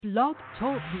Blog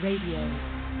Talk Radio.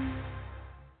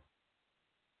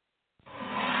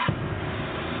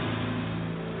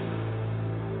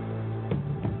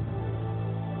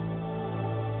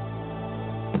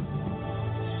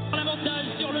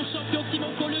 Sur le champion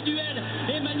Kimoko, le duel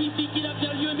est magnifique, il a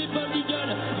bien lieu, mais Paul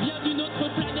Eagle vient d'une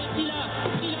autre planète, il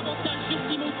a pris l'avantage sur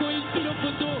Kimoko et il file au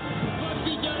poteau. Paul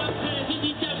Eagle après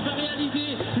Ridicule va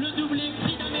réaliser le doublé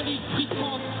Prix d'Amérique, Prix de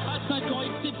France à 5 ans,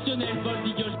 exceptionnel Paul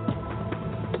Eagle.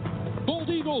 Bold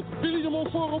Eagle, Billy de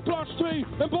Montfort op plaats 2.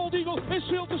 En Bold Eagle is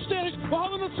veel te sterk. We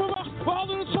hadden het verwacht, we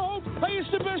hadden het gehoopt. Hij is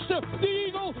de beste. The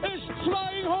Eagle is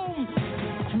flying home.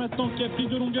 Maintenant qui a pris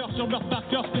de longueur sur Burt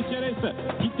Parker, Speciales,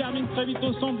 qui termine très vite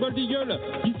au centre, Bold Eagle,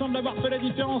 qui semble avoir fait la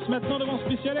différence maintenant devant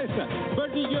Speciales.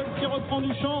 Bold Eagle qui reprend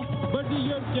du champ, Bold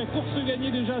Eagle qui a course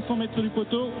gagnée déjà à 100 mètres du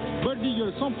poteau, Bold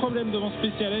Eagle sans problème devant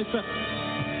Speciales.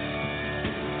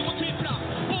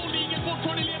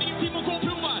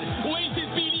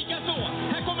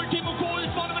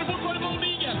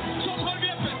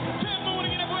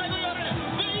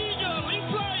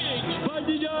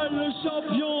 Le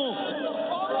champion.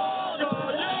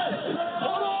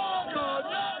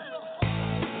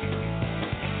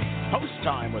 Post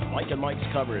Time with Mike and Mike's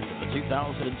coverage of the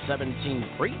 2017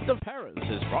 Prix de Paris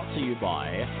is brought to you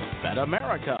by Bet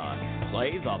America.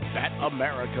 Play the Bet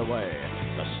America way.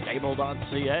 The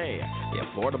Stable.ca, the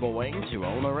affordable way to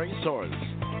own a racehorse.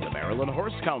 The Maryland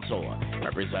Horse Council,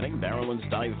 representing Maryland's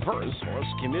diverse horse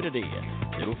community.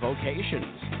 New vocations.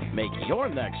 Make your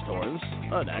next horse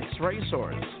an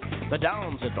ex-racehorse. The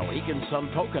Downs at Mohegan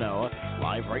Sun Pocono.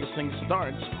 Live racing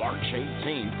starts March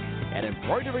 18th. And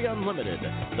Embroidery Unlimited,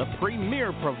 the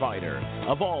premier provider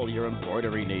of all your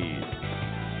embroidery needs.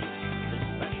 This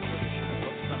special edition of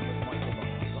Post Time with Michael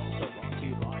Mike is also brought to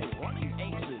you by Running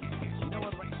Aces, Casino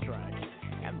and Racetrack,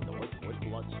 and Northwood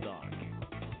Bloodstock.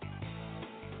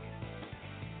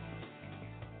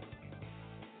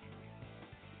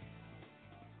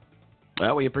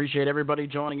 Well, we appreciate everybody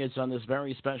joining us on this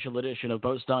very special edition of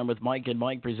Post Time with Mike and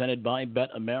Mike, presented by Bet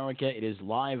America. It is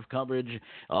live coverage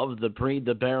of the Prix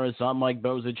de Paris. I'm Mike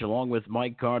Bozich, along with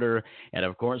Mike Carter. And,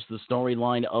 of course, the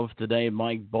storyline of today,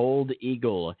 Mike, Bold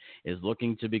Eagle is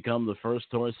looking to become the first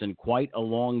horse in quite a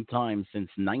long time, since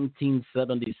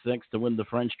 1976, to win the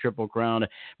French Triple Crown.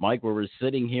 Mike, we were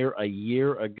sitting here a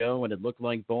year ago, and it looked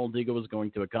like Bold Eagle was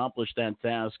going to accomplish that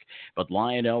task, but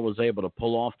Lionel was able to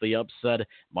pull off the upset.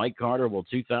 Mike Carter, will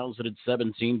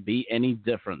 2017 be any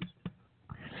different?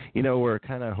 You know, we're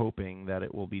kind of hoping that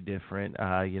it will be different.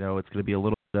 It's going to be a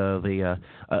little bit of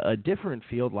a different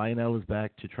field. Lionel is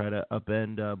back to try to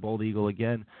upend Bold Eagle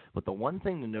again. But the one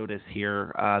thing to notice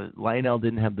here, Lionel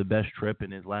didn't have the best trip in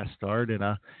his last start. And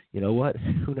you know what?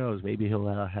 Who knows? Maybe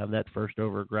he'll have that first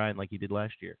over grind like he did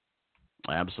last year.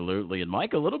 Absolutely. And,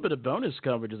 Mike, a little bit of bonus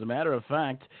coverage. As a matter of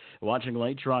fact, watching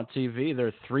Late Trot TV,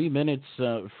 they're 3 minutes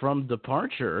from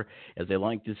departure, as they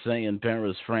like to say in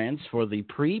Paris, France, for the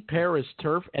Prix Paris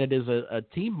Turf, and it is a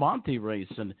Team Monty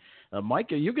race. And,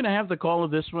 Mike, are you going to have the call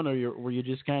of this one, or were you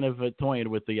just kind of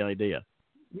toying with the idea?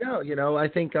 No, I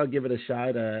think I'll give it a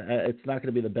shot. It's not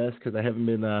going to be the best because I haven't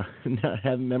been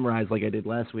haven't memorized like I did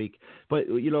last week. But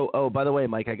by the way,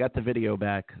 Mike, I got the video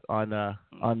back on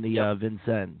the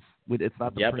Vincennes. It's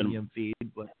not the premium feed,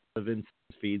 but the Vincennes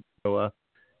feed. So,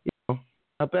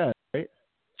 not bad, right?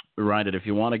 Right. And if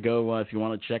you want to go, if you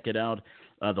want to check it out,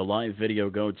 the live video,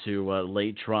 go to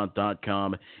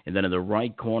latetrot.com, and then in the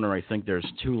right corner, I think there's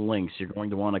 2 links. You're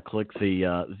going to want to click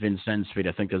the Vincennes feed.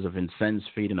 I think there's a Vincennes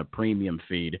feed and a premium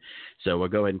feed. So we'll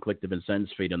go ahead and click the Vincennes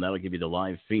feed, and that'll give you the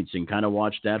live feed. So you can kind of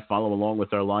watch that, follow along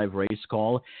with our live race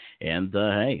call, and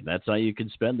hey, that's how you can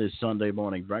spend this Sunday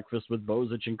morning. Breakfast with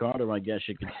Bozich and Carter, I guess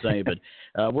you could say. But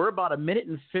we're about 1 minute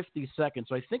and 50 seconds,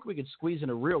 so I think we could squeeze in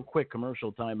a real quick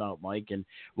commercial timeout, Mike, and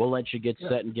we'll let you get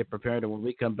set and get prepared. And when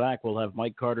we come back, we'll have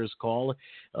Mike Carter's call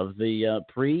of the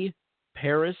Prix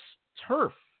Paris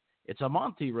Turf. It's a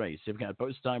Monty race. You've got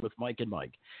Post Time with Mike and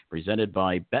Mike, presented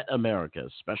by Bet America,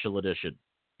 special edition.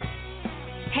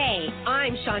 Hey,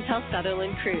 I'm Chantel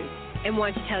Sutherland Cruz, and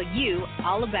want to tell you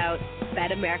all about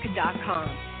BetAmerica.com.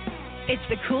 It's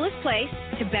the coolest place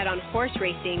to bet on horse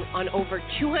racing on over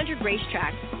 200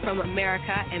 racetracks from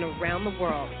America and around the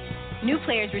world. New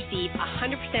players receive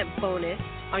 100% bonus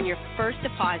on your first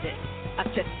deposit, up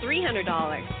to $300.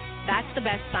 That's the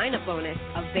best sign-up bonus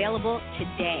available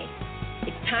today.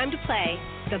 It's time to play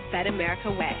the Bet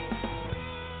America way.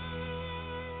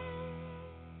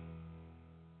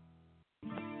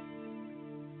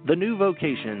 The New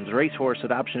Vocations Racehorse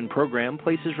Adoption Program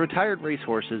places retired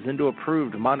racehorses into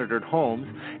approved monitored homes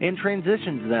and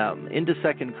transitions them into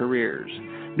second careers.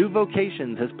 New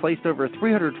Vocations has placed over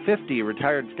 350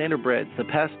 retired standardbreds the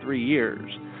past 3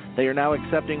 years. They are now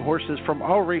accepting horses from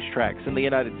all racetracks in the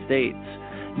United States.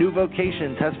 New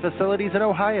Vocations has facilities in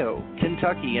Ohio,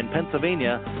 Kentucky, and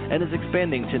Pennsylvania, and is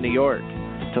expanding to New York.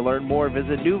 To learn more,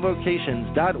 visit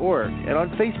newvocations.org and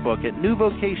on Facebook at New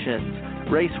Vocations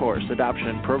Racehorse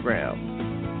Adoption Program.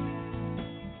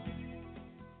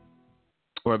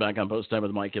 We're back on Post Time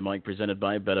with Mike and Mike, presented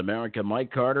by Bet America.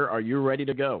 Mike Carter, are you ready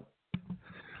to go?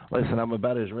 Listen, I'm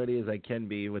about as ready as I can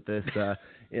be with this.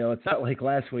 It's not like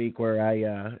last week where I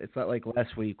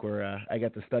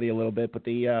got to study a little bit, but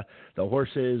the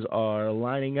horses are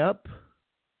lining up,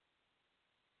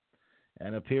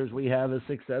 and it appears we have a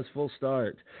successful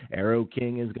start. Arrow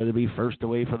King is going to be first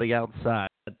away for the outside.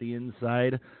 At the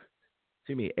inside,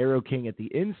 Arrow King at the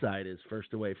inside is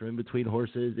first away. From in between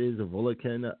horses is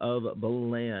Vulcan of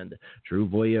Beland. True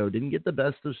Voyo didn't get the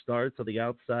best of starts on the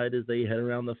outside as they head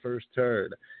around the first turn.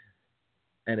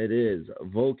 And it is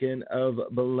Vulcan of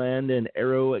Beland and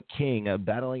Arrow King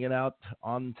battling it out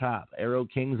on top. Arrow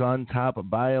King's on top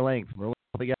by a length. We're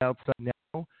looking at the outside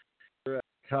now. Here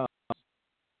comes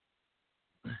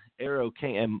Arrow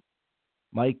King. And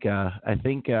Mike, I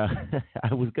think I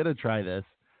was going to try this,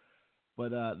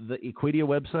 but the Equidia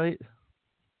website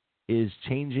is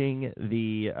changing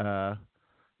the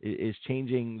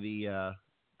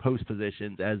post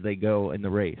positions as they go in the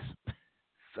race.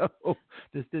 So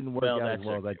this didn't work out as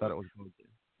well as I thought it was going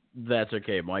to. That's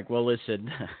okay, Mike. Well,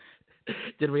 listen,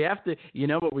 did we have to? You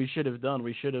know what we should have done?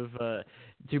 We should have.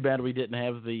 Too bad we didn't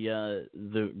have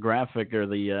the graphic or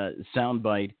the sound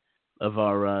bite of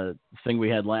our thing we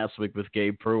had last week with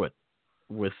Gabe Pruitt.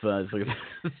 With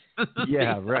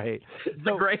yeah, right.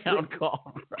 The Greyhound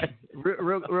call, right?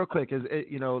 Real quick, is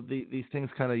these things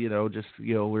kind of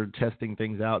we're testing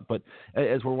things out. But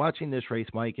as we're watching this race,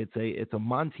 Mike, it's a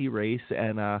Monty race,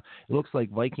 and it looks like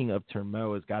Viking of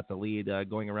Termo has got the lead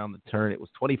going around the turn. It was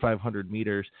 2,500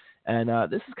 meters, and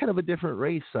this is kind of a different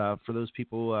race for those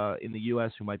people in the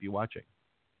U.S. who might be watching.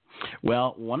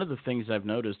 Well, one of the things I've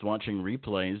noticed watching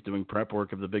replays, doing prep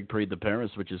work of the Big Prix de Paris,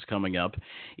 which is coming up,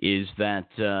 is that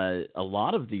a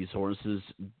lot of these horses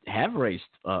have raced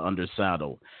under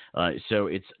saddle. So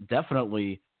it's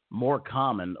definitely more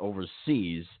common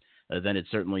overseas than it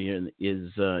certainly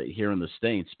is here in the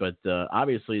States. But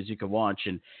obviously, as you can watch,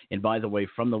 and by the way,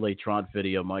 from the late trot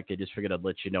video, Mike, I just figured I'd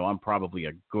let you know I'm probably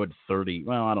a good 30.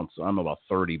 Well, I don't know about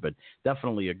 30, but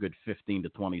definitely a good 15 to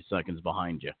 20 seconds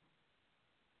behind you.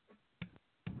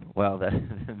 Well,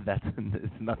 that's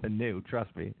it's nothing new.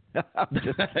 Trust me. I'm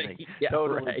just kidding. Yeah,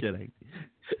 totally kidding.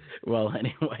 Well,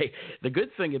 anyway, the good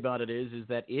thing about it is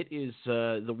that it is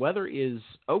the weather is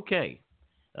okay.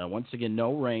 Once again,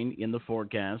 no rain in the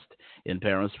forecast in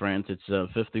Paris, France.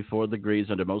 It's 54 degrees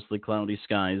under mostly cloudy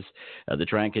skies. The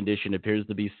track condition appears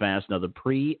to be fast. Now, the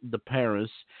Prix de Paris,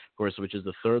 of course, which is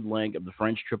the third leg of the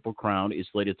French Triple Crown, is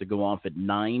slated to go off at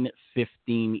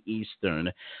 9:15 Eastern.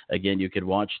 Again, you could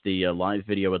watch the live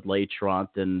video at Late Trot.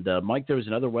 And, Mike, there was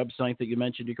another website that you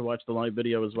mentioned you could watch the live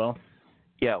video as well?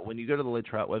 Yeah, when you go to the Late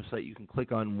Trot website, you can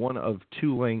click on one of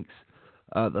two links.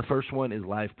 The first one is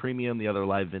Live Premium, the other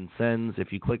Live Vincennes.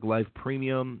 If you click Live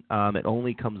Premium, it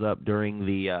only comes up during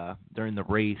the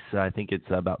race. I think it's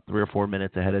about 3 or 4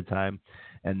 minutes ahead of time,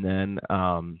 and then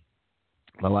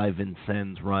the Live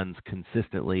Vincennes runs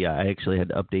consistently. I actually had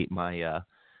to update my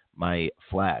my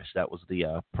flash. That was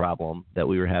the problem that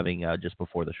we were having just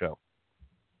before the show.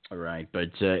 All right,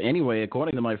 but anyway,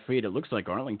 according to my feed, it looks like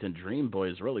Arlington Dream Boy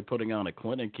is really putting on a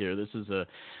clinic here. This is a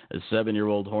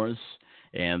 7-year-old horse,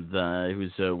 and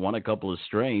who's won a couple of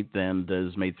straight and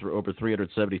has made over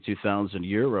 372,000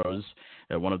 euros.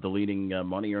 One of the leading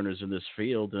money earners in this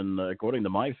field. And according to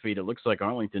my feed, it looks like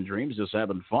Arlington Dream's just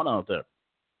having fun out there.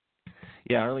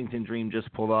 Yeah, Arlington Dream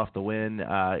just pulled off the win.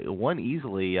 Won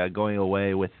easily, going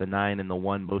away with the 9 and the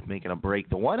 1 both making a break.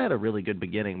 The 1 had a really good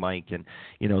beginning, Mike, and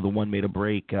the 1 made a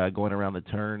break going around the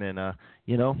turn, and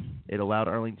it allowed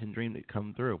Arlington Dream to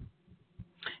come through.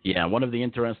 Yeah, one of the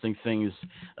interesting things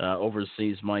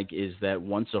overseas, Mike, is that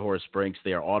once a horse breaks,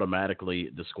 they are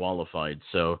automatically disqualified.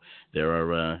 So there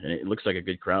are, it looks like a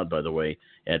good crowd, by the way,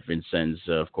 at Vincennes.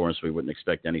 Of course, we wouldn't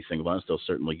expect anything less. They'll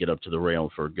certainly get up to the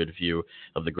rail for a good view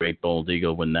of the Great Bold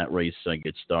Eagle when that race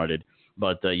gets started.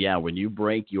 But, yeah, when you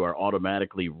break, you are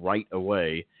automatically right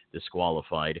away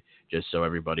disqualified, just so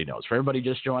everybody knows. For everybody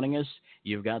just joining us,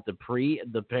 you've got the Prix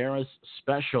de Paris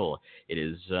special. It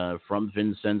is from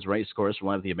Vincennes Racecourse.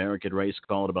 We'll have the American race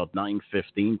call at about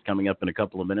 9:15 coming up in a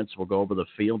couple of minutes. We'll go over the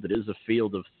field. It is a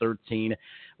field of 13.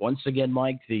 Once again,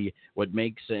 Mike, what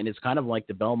makes, and it's kind of like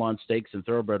the Belmont Stakes and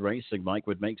Thoroughbred Racing, Mike,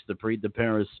 what makes the Prix de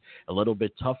Paris a little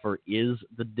bit tougher is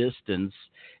the distance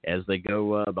as they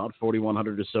go about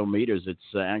 4,100 or so meters. It's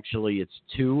about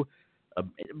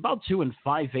 2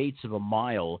 5/8 of a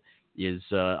mile is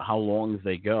how long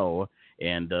they go.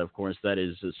 And, of course, that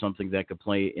is something that could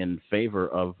play in favor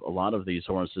of a lot of these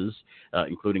horses,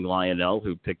 including Lionel,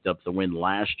 who picked up the win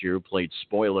last year, played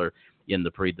spoiler in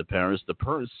the Prix de Paris. The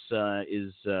purse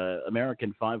is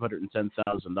American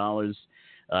 $510,000.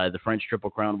 The French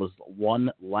Triple Crown was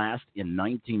won last in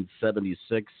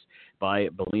 1976 by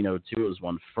Bellino II. It was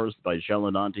won first by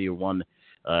Gelinanti, who won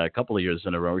a couple of years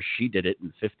in a row. She did it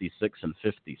in 56 and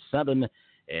 57.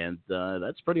 And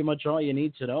that's pretty much all you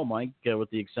need to know, Mike,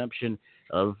 with the exception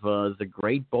of the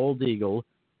great Bold Eagle,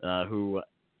 who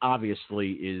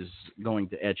obviously is going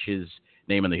to etch his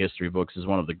name in the history books as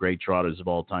one of the great trotters of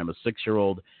all time. A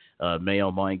 6-year-old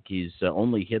male, Mike. He's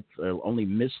only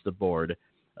missed the board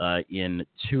in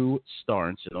 2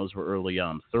 starts, and those were early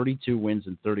on. 32 wins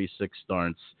and 36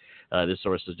 starts. This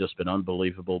horse has just been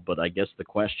unbelievable, but I guess the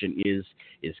question is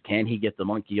can he get the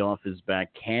monkey off his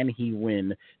back? Can he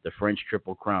win the French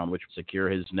Triple Crown, which will secure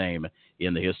his name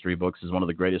in the history books as one of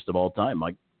the greatest of all time,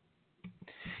 Mike?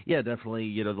 Yeah,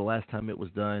 definitely. The last time it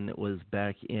was done was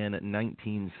back in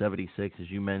 1976, as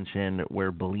you mentioned,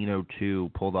 where Bellino II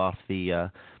pulled off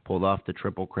the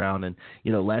Triple Crown. And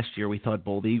last year we thought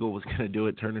Bold Eagle was going to do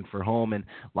it, turning for home. And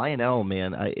Lionel,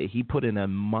 man, he put in a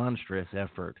monstrous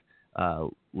effort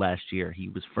last year. He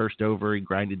was first over. He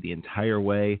grinded the entire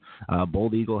way.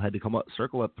 Bold Eagle had to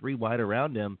circle up 3 wide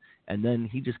around him, and then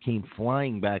he just came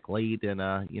flying back late. And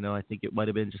I think it might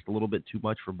have been just a little bit too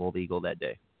much for Bold Eagle that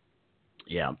day.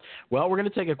 Yeah. Well, we're going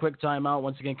to take a quick timeout.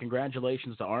 Once again,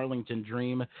 congratulations to Arlington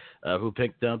Dream, who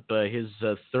picked up his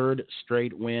 3rd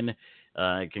straight win.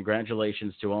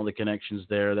 Congratulations to all the connections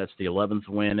there. That's the 11th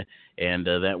win, and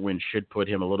that win should put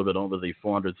him a little bit over the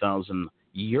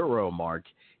 €400,000 mark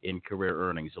in career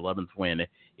earnings. 11th win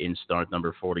in start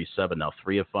number 47. Now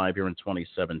 3 of 5 here in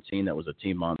 2017. That was a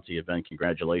Team Monty event.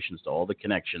 Congratulations to all the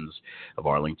connections of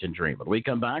Arlington Dream. When we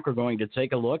come back, we're going to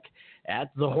take a look at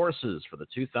the horses for the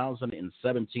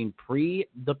 2017 Prix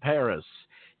de Paris.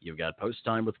 You've got Post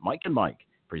Time with Mike and Mike,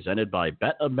 presented by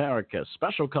Bet America.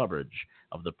 Special coverage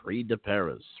of the Prix de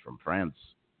Paris from France.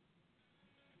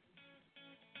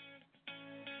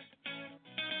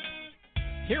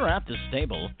 Here at the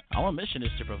stable, our mission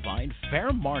is to provide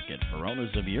fair market for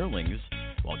owners of yearlings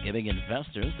while giving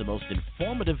investors the most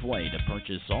informative way to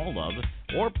purchase all of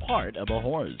or part of a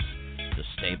horse. The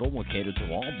stable will cater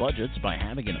to all budgets by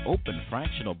having an open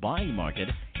fractional buying market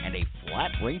and a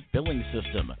flat rate billing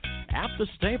system. At the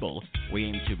stable, we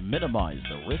aim to minimize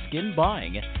the risk in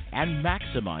buying and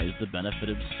maximize the benefit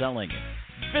of selling.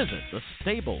 Visit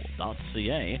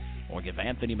thestable.ca or give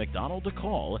Anthony McDonald a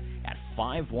call at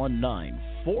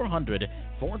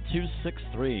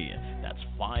 519-400-4263. That's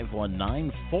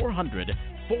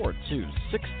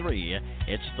 519-400-4263.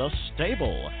 It's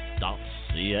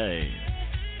thestable.ca.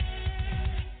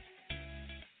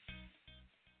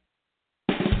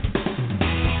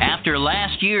 After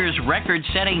last year's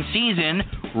record-setting season,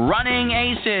 Running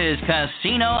Aces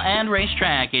Casino and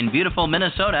Racetrack in beautiful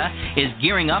Minnesota is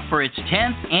gearing up for its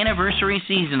 10th anniversary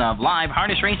season of live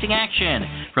harness racing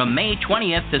action from May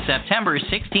 20th to September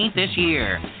 16th this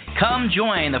year. Come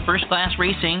join the first-class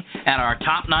racing at our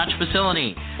top-notch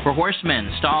facility. For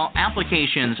horsemen, stall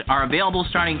applications are available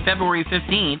starting February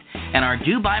 15th and are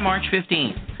due by March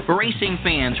 15th. For racing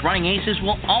fans, Running Aces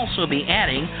will also be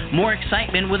adding more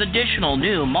excitement with additional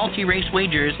new multi-race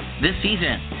wagers this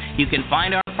season. You can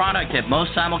find our product at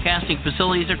most simulcasting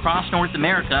facilities across North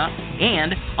America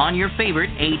and on your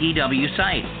favorite ADW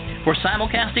site. For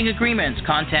simulcasting agreements,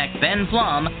 contact Ben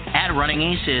Plum at Running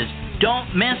Aces.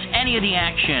 Don't miss any of the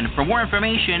action. For more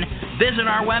information, visit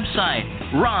our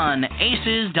website,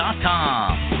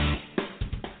 runaces.com.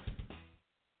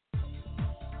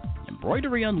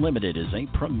 Embroidery Unlimited is a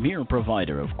premier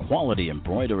provider of quality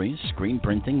embroidery, screen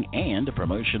printing, and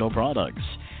promotional products.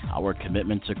 Our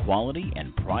commitment to quality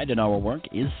and pride in our work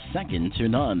is second to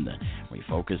none. We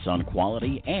focus on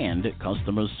quality and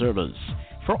customer service.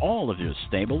 For all of your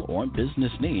stable or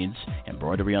business needs,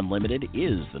 Embroidery Unlimited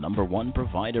is the #1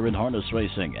 provider in harness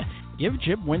racing. Give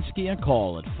Jim Winsky a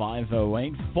call at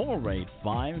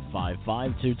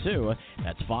 508-485-5522.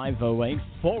 That's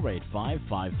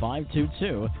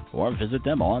 508-485-5522. Or visit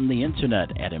them on the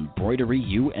internet at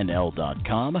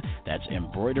embroideryunl.com. That's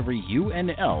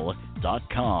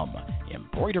embroideryunl.com.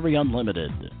 Embroidery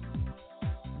Unlimited.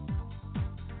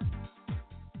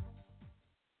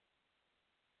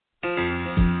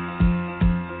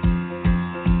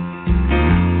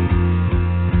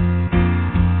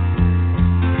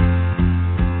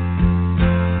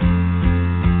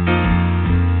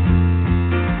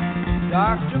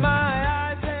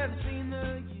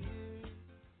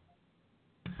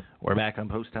 We're back on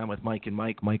Post Time with Mike and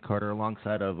Mike Carter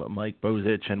alongside of Mike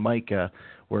Bozich. And Mike,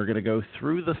 we're going to go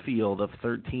through the field of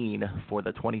 13 for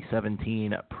the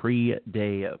 2017 Prix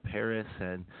de Paris.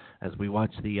 And as we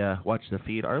watch the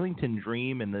feed, Arlington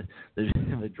Dream and the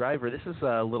driver, this is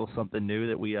a little something new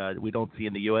that we don't see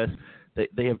in the U.S.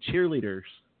 They have cheerleaders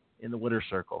in the winner's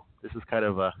circle. This is kind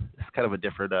of a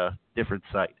different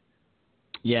sight.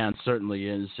 Yeah, it certainly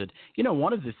is.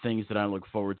 One of the things that I look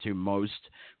forward to most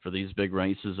for these big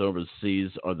races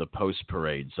overseas are the post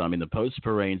parades. I mean, the post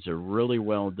parades are really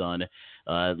well done.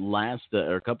 A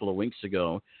couple of weeks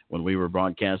ago, when we were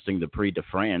broadcasting the Prix de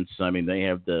France, I mean, they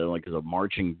have the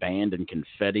marching band and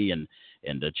confetti and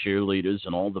the cheerleaders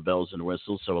and all the bells and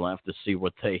whistles. So we'll have to see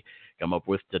what they come up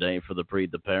with today for the Prix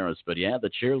de Paris. But yeah,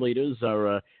 the cheerleaders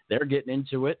are they're getting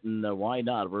into it, and why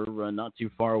not? We're not too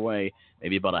far away,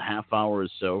 maybe about a half hour or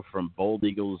so from Bold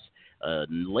Eagle's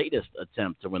latest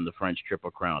attempt to win the French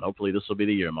Triple Crown. Hopefully this will be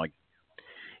the year, Mike.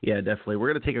 Yeah, definitely.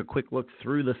 We're going to take a quick look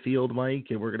through the field, Mike,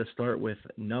 and we're going to start with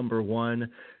 #1,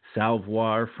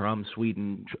 Salvoir from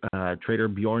Sweden. Trader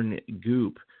Bjorn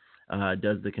Goop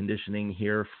does the conditioning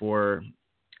here for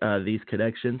these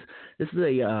connections. This is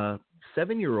a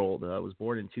 7-year-old, was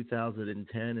born in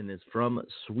 2010 and is from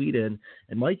Sweden.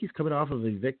 And Mike is coming off of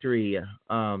a victory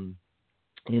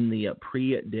in the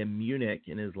Prix de Munich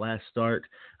in his last start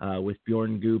with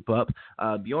Bjorn Goop up.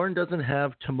 Bjorn doesn't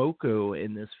have Tomoko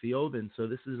in this field, and so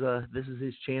this is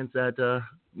his chance at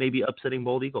maybe upsetting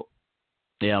Bold Eagle.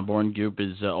 Yeah, Bjorn Goop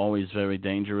is always very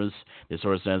dangerous. This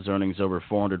horse has earnings over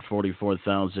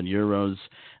 444,000 euros.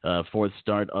 Fourth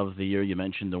start of the year. You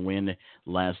mentioned the win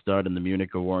last start in the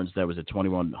Munich Awards. That was a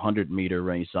 2,100-meter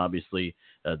race. Obviously,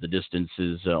 the distance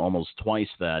is almost twice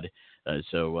that.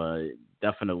 So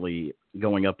definitely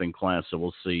going up in class. So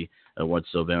we'll see what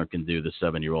Sauveur can do, the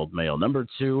 7-year-old male.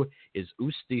 #2 is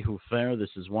Usti Hufer.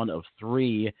 This is one of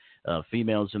 3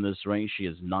 females in this race. She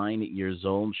is 9 years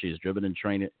old. She is driven and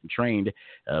trained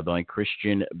by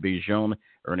Christian Bijon.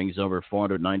 Earnings over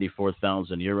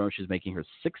 494,000 euros. She's making her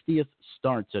 60th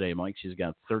start today, Mike. She's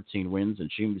got 13 wins,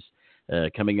 and she's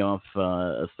coming off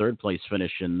a third-place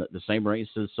finish in the same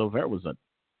race as Sauveur was in.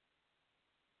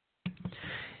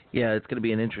 Yeah, it's going to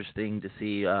be interesting to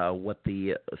see what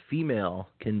the female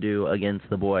can do against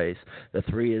the boys. The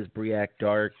 3 is Briac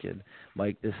Dark, and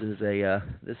Mike, this is a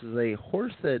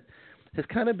horse that has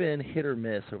kind of been hit or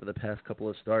miss over the past couple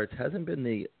of starts. Hasn't been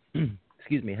the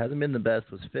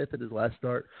best. Was 5th at his last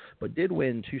start, but did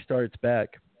win 2 starts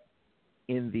back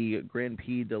in the Grand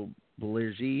Prix de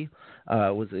Belgique,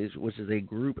 which is a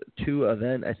Group 2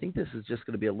 event. I think this is just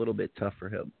going to be a little bit tough for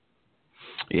him.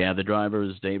 Yeah, the driver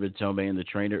is David Tomei, and the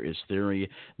trainer is Thierry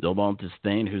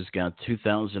Delbon-Tistain, who's got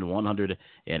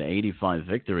 2,185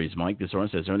 victories. Mike, this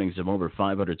horse has earnings of over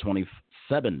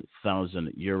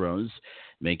 527,000 euros,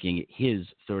 making his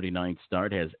 39th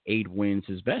start, has 8 wins.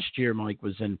 His best year, Mike,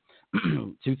 was in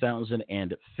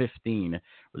 2015,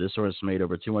 where this horse made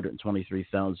over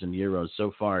 223,000 euros. So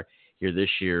far here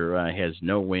this year, has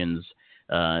no wins.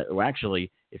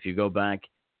 Actually, if you go back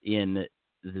in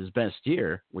his best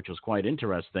year, which was quite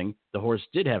interesting, the horse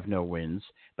did have no wins,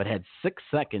 but had 6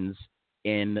 seconds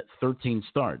in 13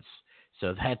 starts.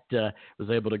 So that was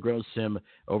able to gross him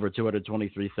over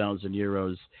 223,000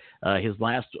 euros. His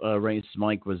last race,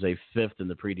 Mike, was a 5th in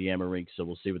the Prix d'Amérique, so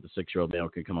we'll see what the 6-year-old male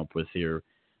can come up with here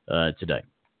today.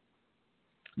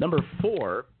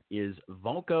 #4 is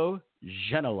Volko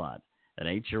Genelot, an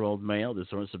 8-year-old male. This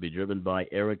horse will be driven by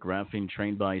Eric Raffin,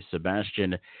 trained by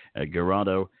Sebastian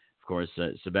Garado. Of course,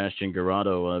 Sebastian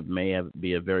Garado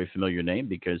be a very familiar name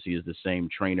because he is the same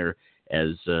trainer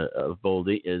as Bold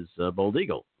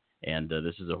Eagle. And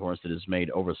this is a horse that has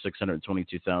made over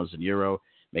 622,000 euro,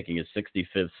 making his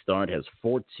 65th start, has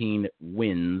 14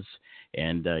 wins,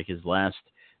 and his last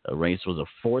race was a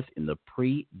 4th in the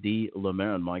Prix de Le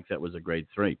Marin. Mike, that was a grade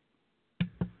 3.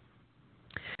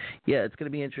 Yeah, it's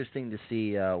going to be interesting to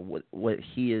see what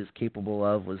he is capable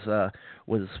of. Was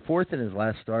fourth in his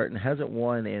last start and hasn't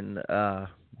won in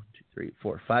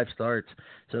 5 starts.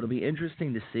 So it'll be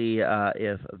interesting to see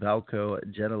if Valco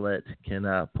Genelet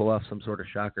can pull off some sort of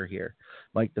shocker here.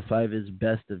 Mike, the 5 is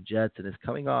Best of Jets and is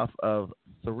coming off of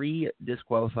 3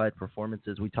 disqualified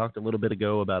performances. We talked a little bit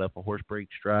ago about if a horse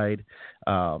breaks stride,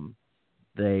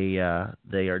 they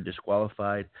are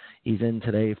disqualified. He's in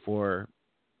today for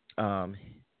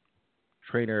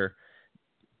trainer,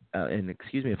 and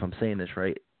excuse me if I'm saying this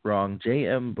wrong,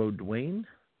 J.M. Baudouin?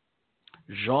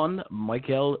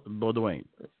 Jean-Michel Baudouin.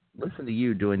 Listen to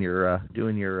you doing your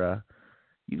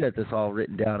you got this all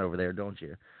written down over there, don't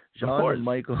you?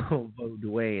 Jean-Michel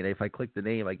Baudouin. If I click the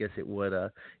name, I guess it would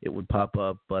pop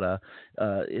up. But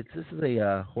this is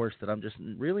a horse that I'm just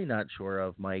really not sure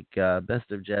of, Mike. Best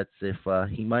of Jets. If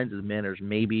he minds his manners,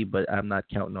 maybe, but I'm not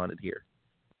counting on it here.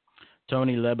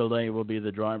 Tony Lebelay will be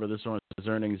the driver. This horse has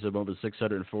earnings of over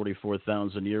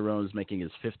 644,000 euros, making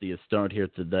his 50th start here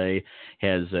today.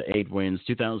 Has 8 wins.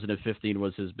 2015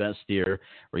 was his best year,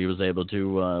 where he was able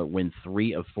to win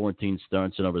 3 of 14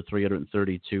 starts and over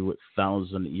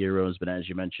 332,000 euros. But as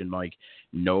you mentioned, Mike,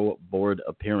 no board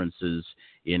appearances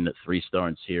in 3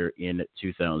 starts here in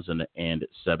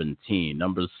 2017.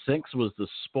 Number 6 was the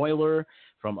spoiler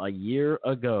from a year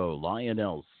ago.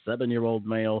 Lionel, 7-year-old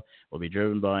male, will be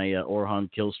driven by Orhan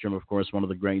Kihlstrom, of course, one of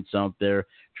the greats out there,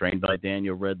 trained by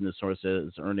Daniel Redden. This horse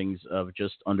has earnings of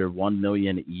just under €1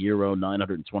 million,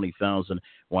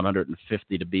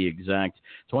 920,150 to be exact.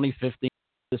 2015,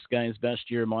 this guy's best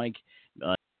year, Mike.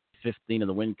 15 in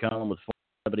the win column with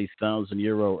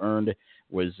 €70,000 earned,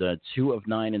 was 2 of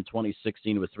 9 in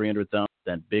 2016 with 300,000.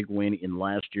 That big win in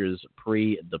last year's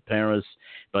Prix de Paris,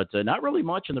 but not really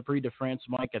much in the Prix de France,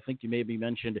 Mike. I think you maybe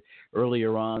mentioned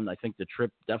earlier on, I think the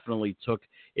trip definitely took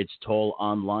its toll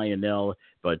on Lionel,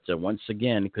 but once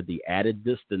again, could the added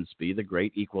distance be the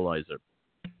great equalizer?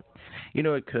 You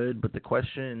know, it could, but the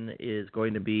question is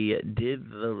going to be, did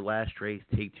the last race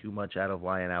take too much out of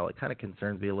Lionel? It kind of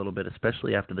concerns me a little bit,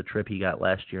 especially after the trip he got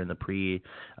last year in the Prix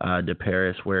de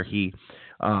Paris, where he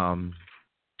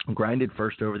grinded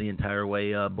first over the entire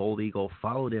way. Bold Eagle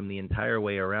followed him the entire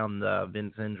way around the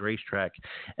Vincennes racetrack,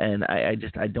 and I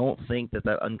don't think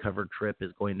that uncovered trip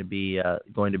is going to be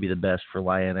the best for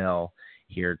Lionel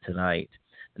here tonight.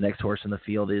 The next horse in the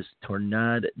field is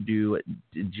Tournade du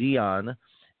Gion,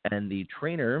 and the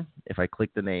trainer, if I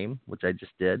click the name, which I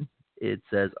just did, it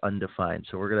says undefined.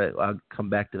 So I'll come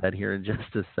back to that here in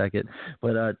just a second.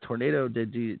 But Tornado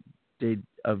de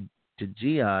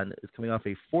Gion is coming off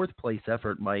a 4th place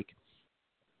effort, Mike,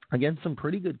 against some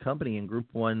pretty good company in Group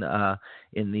 1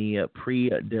 in the Prix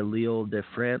de l'Île de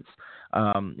France.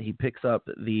 He picks up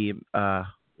the,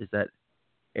 is that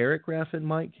Eric Raffin,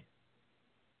 Mike?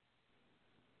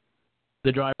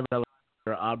 The driver,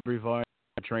 Abrivard,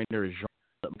 trainer is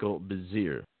Jean-Michel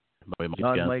Bazir.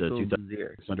 Jean-Michel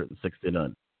Bazir.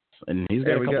 669. And he's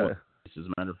got a couple of races. As a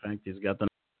matter of fact, he's got the.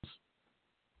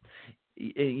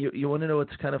 You want to know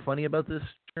what's kind of funny about this,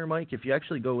 Mike? If you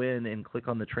actually go in and click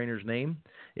on the trainer's name,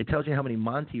 it tells you how many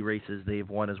Monty races they've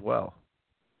won as well.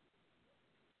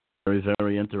 Very,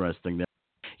 very interesting there.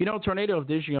 You know, Tornado of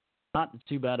Dijon, not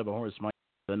too bad of a horse, Mike.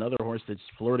 Another horse that's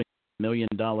flirting $1 million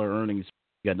earnings.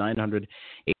 Got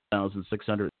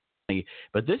 908,620.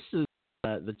 But this is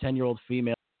the 10-year-old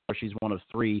female. She's one of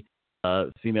 3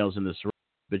 females in this race,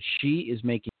 but she is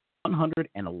making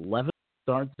 111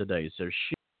 starts today. So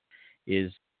she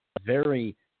is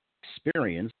very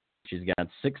experienced. She's got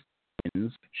 6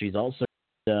 wins. She's also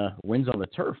wins on the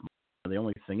turf. The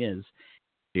only thing is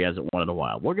she hasn't won in a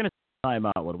while. We're going to time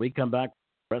out. When we come back,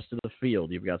 the rest of the field,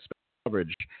 you've got special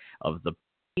coverage of the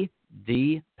Prix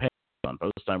on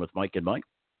Post Time with Mike and Mike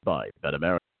by Bet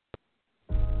America.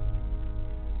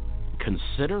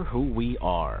 Consider who we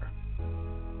are.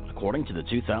 According to the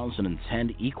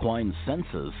 2010 Equine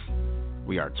Census,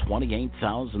 we are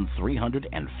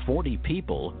 28,340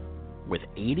 people with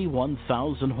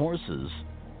 81,000 horses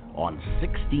on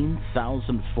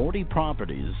 16,040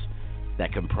 properties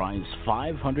that comprise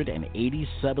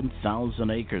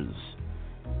 587,000 acres.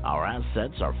 Our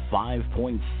assets are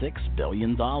 $5.6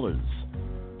 billion.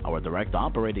 Our direct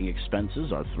operating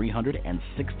expenses are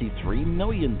 $363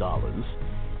 million.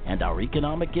 And our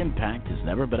economic impact has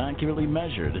never been accurately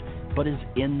measured, but is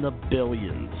in the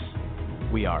billions.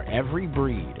 We are every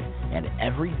breed and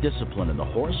every discipline in the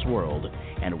horse world,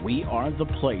 and we are the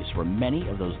place where many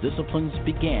of those disciplines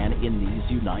began in these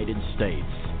United States.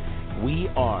 We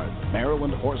are the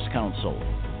Maryland Horse Council.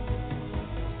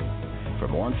 For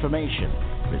more information,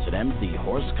 visit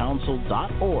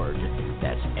mdhorsecouncil.org.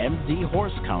 That's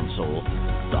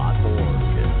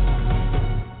mdhorsecouncil.org.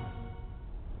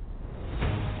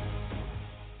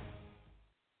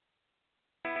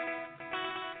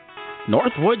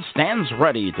 Northwood stands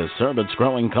ready to serve its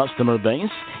growing customer base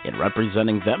in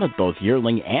representing them at both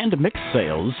yearling and mixed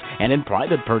sales and in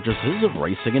private purchases of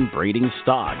racing and breeding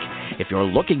stock. If you're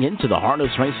looking into the harness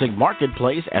racing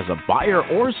marketplace as a buyer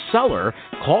or seller,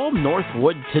 call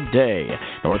Northwood today.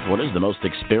 Northwood is the most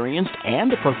experienced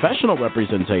and professional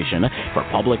representation for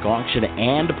public auction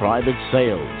and private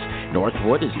sales.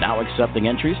 Northwood is now accepting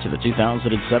entries to the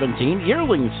 2017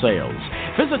 yearling sales.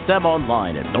 Visit them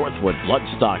online at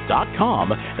northwoodbloodstock.com.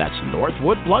 That's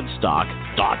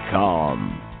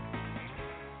northwoodbloodstock.com.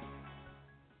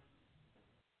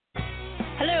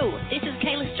 Hello, this is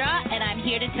Kayla Stra, and I'm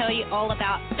here to tell you all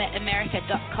about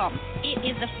betamerica.com. It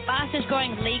is the fastest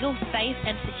growing legal, safe,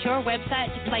 and secure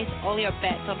website to place all your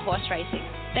bets on horse racing.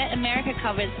 Bet America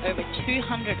covers over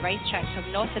 200 racetracks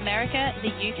from North America,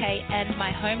 the UK, and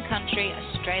my home country,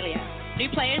 Australia. New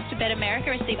players to Bet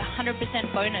America receive a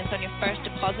 100% bonus on your first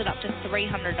deposit up to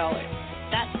 $300.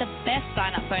 That's the best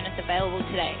sign-up bonus available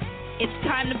today. It's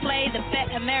time to play the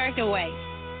Bet America way.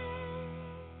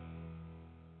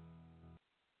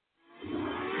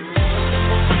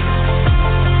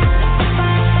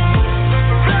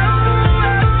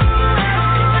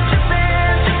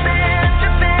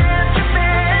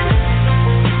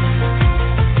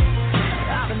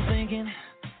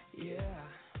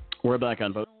 We're back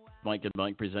on both Mike and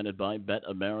Mike, presented by Bet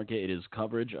America. It is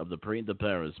coverage of the Prix de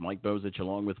Paris. Mike Bozich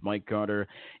along with Mike Carter.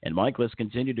 And Mike, let's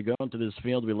continue to go into this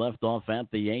field. We left off at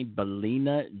the 8,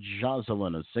 Belina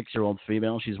Jocelyn, a 6-year-old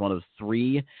female. She's one of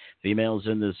 3 females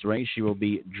in this race. She will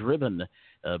be driven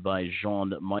by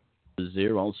Jean-Michel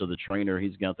Bazir, also the trainer.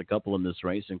 He's got the couple in this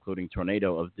race, including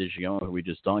Tornado of Dijon, who we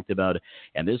just talked about.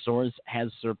 And this horse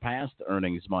has surpassed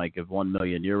earnings, Mike, of €1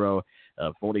 million.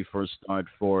 41st start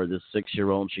for this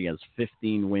 6-year-old. She has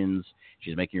 15 wins.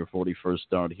 She's making her 41st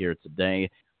start here today.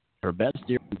 Her best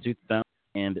year in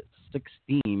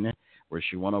 2016, where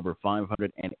she won over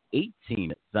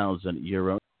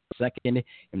 €518,000. Second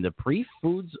in the Prix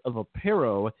Foods of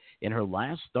Apero in her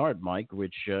last start, Mike,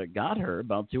 which got her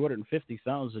about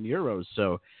 €250,000.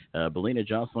 So Belina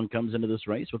Jocelyn comes into this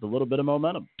race with a little bit of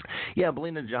momentum. Yeah,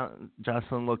 Belina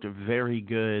Jocelyn looked very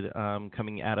good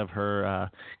coming out of her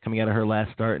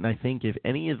last start, and I think if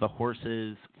any of the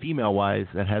horses, female-wise,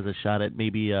 that has a shot at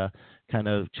maybe kind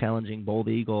of challenging Bold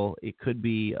Eagle, it could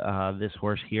be this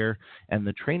horse here. And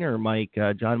the trainer, Mike,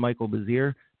 Jean-Michel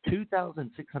Bazir,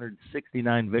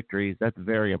 2,669 victories. That's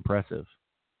very impressive.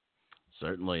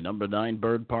 Certainly. Number 9,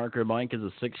 Bird Parker, Mike, is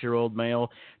a 6-year-old male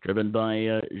driven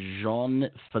by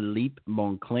Jean-Philippe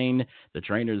Monclain. The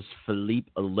trainer's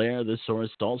Philippe Allaire. This horse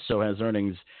also has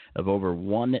earnings of over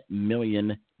 €1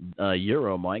 million,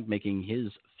 Mike, making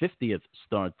his 50th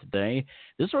start today.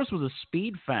 This horse was a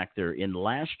speed factor in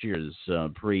last year's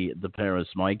Prix de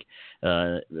Paris, Mike.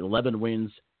 11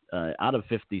 wins. Out of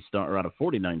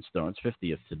 49 starts,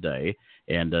 50th today.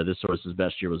 And this horse's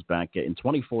best year was back in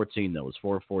 2014, though. It was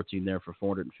 414 there for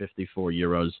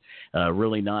 €454.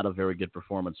 Really not a very good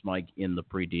performance, Mike, in the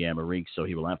Prix d'Amérique, so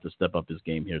he will have to step up his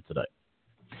game here today.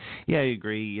 Yeah, I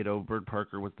agree. You know, Bird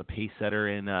Parker was the pace setter,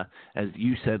 and as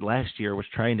you said last year, was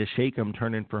trying to shake him,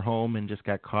 turning for home, and just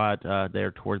got caught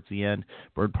there towards the end.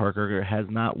 Bird Parker has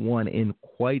not won in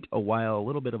quite a while. A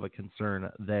little bit of a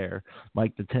concern there.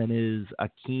 Mike, the 10 is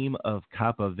Akeem of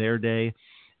Capa Verde,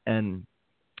 and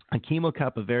Akeem of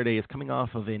Capa Verde is coming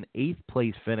off of an 8th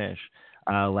place finish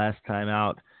last time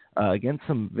out. Against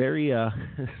some very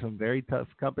tough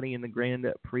company in the Grand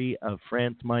Prix of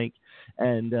France, Mike.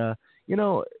 And,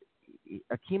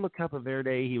 Akeem of Capa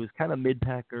Verde, he was kind of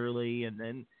mid-pack early and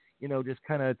then, just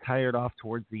kind of tired off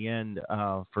towards the end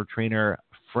for trainer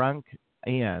Frank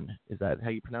Ann. Is that how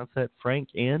you pronounce that? Frank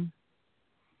Ann?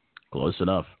 Close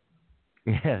enough.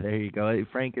 Yeah, there you go.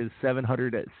 Frank is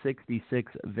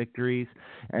 766 victories,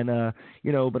 and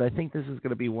but I think this is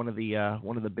going to be one of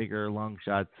the bigger long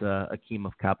shots. Akeem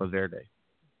of Capa Verde.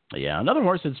 Yeah, another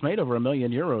horse that's made over €1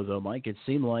 million, though, Mike. It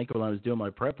seemed like when I was doing my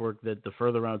prep work that the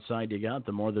further outside you got,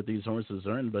 the more that these horses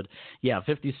earn. But, yeah,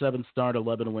 57 start,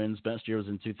 11 wins. Best year was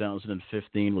in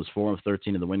 2015, was 4 of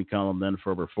 13 in the win column, then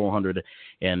for over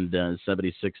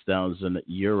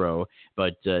 €476,000.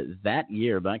 But that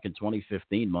year, back in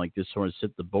 2015, Mike, this horse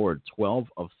hit the board. 12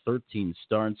 of 13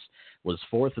 starts, was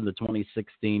 4th in the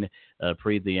 2016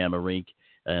 Prix d'Amérique.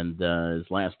 And his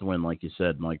last win, like you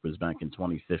said, Mike, was back in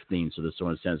 2015. So this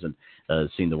horse hasn't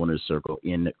seen the winner's circle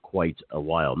in quite a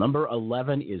while. Number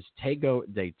 11 is Tego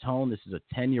Dayton. This is a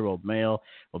 10-year-old male.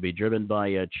 Will be driven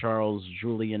by Charles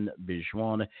Julien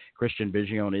Bijoun. Christian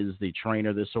Bijoun is the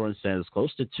trainer. This horse has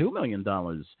close to $2 million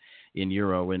in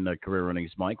euro in career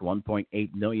earnings, Mike.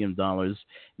 $1.8 million,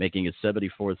 making his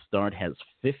 74th start, has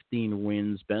 15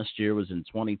 wins. Best year was in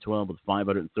 2012 with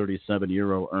 537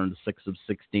 euro, earned 6 of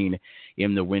 16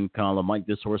 in the win column. Mike,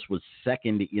 this horse was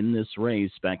second in this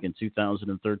race back in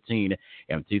 2013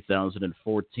 and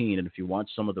 2014. And if you watch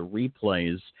some of the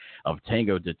replays of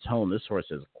Tango de Tone, this horse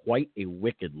has quite a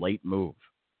wicked late move.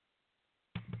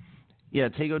 Yeah,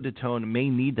 Tango de Tone may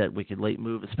need that wicked late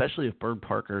move, especially if Bird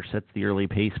Parker sets the early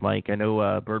pace, Mike. I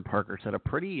know Bird Parker set a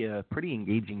pretty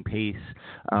engaging pace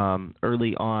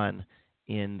early on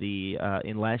in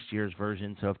last year's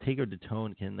version. So if Tango de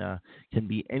Tone can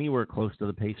be anywhere close to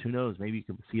the pace, who knows? Maybe you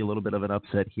can see a little bit of an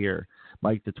upset here.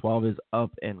 Mike, the 12 is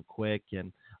Up and Quick,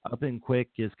 and Up and Quick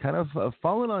is kind of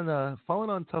fallen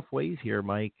on tough ways here,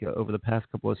 Mike, over the past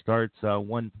couple of starts.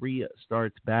 Won 3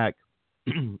 starts back.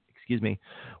 Excuse me,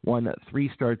 won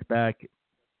 3 starts back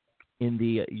in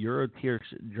the Eurotiers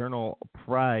Journal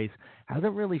Prize.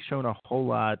 Hasn't really shown a whole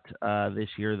lot this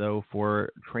year, though,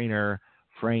 for trainer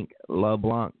Frank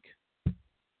LeBlanc.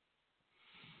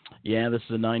 Yeah, this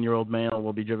is a 9-year-old male.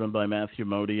 Will be driven by Matthew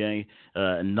Modier.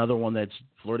 Another one that's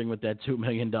flirting with that $2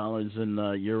 million in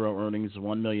euro earnings,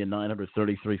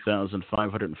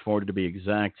 $1,933,540 to be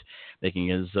exact, making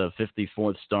his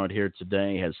 54th start here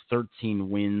today. Has 13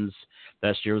 wins.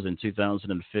 Best year was in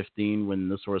 2015 when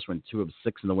this horse went 2 of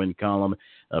 6 in the win column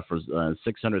for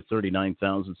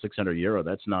 639,600 euro.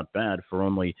 That's not bad for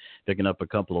only picking up a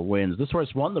couple of wins. This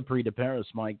horse won the Prix de Paris,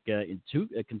 Mike, in 2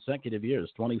 consecutive years,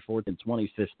 2014 and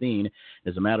 2015.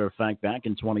 As a matter of fact, back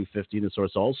in 2015, this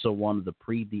horse also won the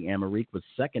Prix d'Amérique, was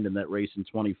second in that race in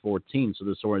 2014. So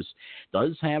this horse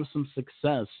does have some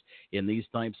success in these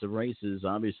types of races.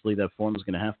 Obviously, that form is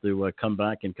going to have to come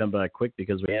back quick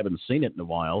because we haven't seen it in a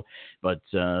while. But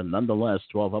nonetheless,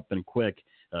 12 Up and Quick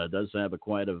does have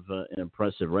quite an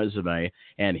impressive resume.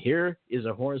 And here is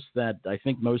a horse that I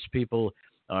think most people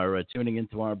are tuning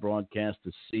into our broadcast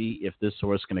to see if this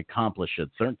horse can accomplish it.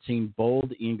 13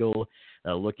 Bold Eagle,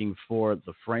 looking for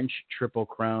the French Triple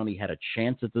Crown. He had a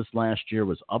chance at this last year,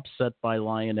 was upset by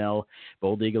Lionel.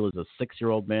 Bold Eagle is a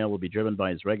 6-year-old male, will be driven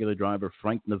by his regular driver,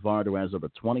 Frank Navarre, who has over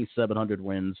 2,700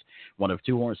 wins. One of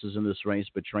 2 horses in this race,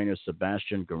 but trainer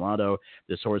Sebastian Garado.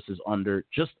 This horse is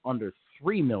just under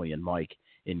 $3 million, Mike,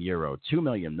 in euro,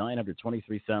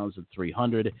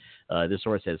 $2,923,300. This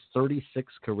horse has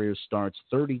 36 career starts,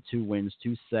 32 wins,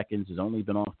 2 seconds. Has only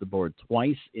been off the board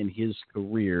twice in his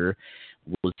career.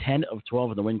 Was 10 of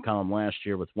 12 in the win column last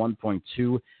year with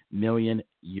 1.2 million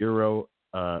euro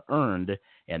earned.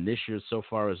 And this year so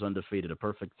far is undefeated, a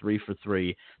perfect 3 for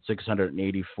 3,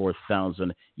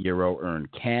 684,000 euro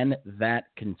earned. Can that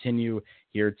continue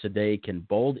here today? Can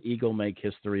Bold Eagle make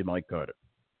history, Mike Carter?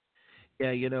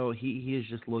 Yeah, he has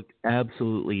just looked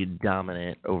absolutely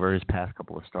dominant over his past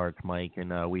couple of starts, Mike.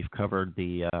 And we've covered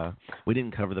we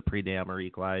didn't cover the Prix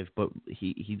d'Amérique live, but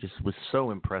he just was so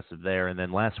impressive there. And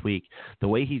then last week, the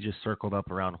way he just circled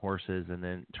up around horses and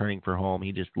then turning for home,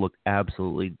 he just looked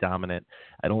absolutely dominant.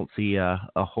 I don't see a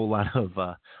whole lot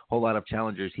of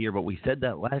challengers here, but we said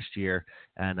that last year,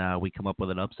 and we come up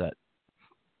with an upset.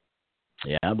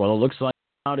 Yeah, well, it looks like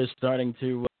the crowd is starting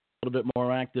to a little bit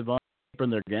more active on. And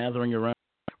they're gathering around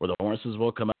where the horses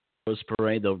will come out post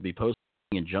parade. They'll be posting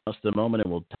in just a moment,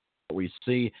 and we'll tell what we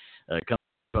see come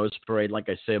post parade. Like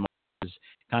I say, is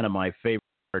kind of my favorite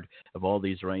part of all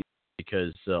these races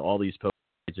because all these post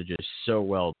parades are just so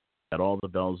well got all the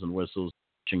bells and whistles,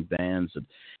 marching bands, and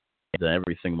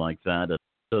everything like that.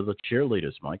 So the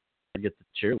cheerleaders, Mike, I get the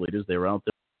cheerleaders. They were out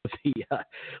there with the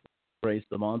race,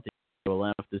 the Monte. We'll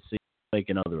have to see. Make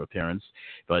another appearance.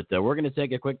 But we're going to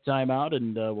take a quick time out,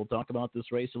 and we'll talk about this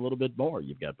race a little bit more.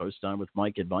 You've got Post Time with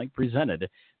Mike and Mike, presented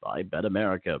by Bet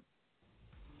America.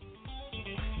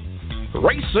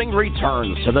 Racing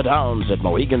returns to the Downs at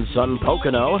Mohegan Sun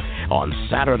Pocono on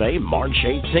Saturday, March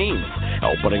 18th.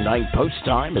 Opening night post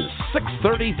time is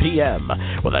 6:30 p.m.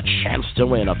 with a chance to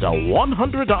win up to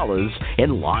 $100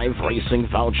 in live racing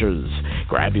vouchers.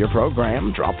 Grab your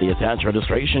program, drop the attached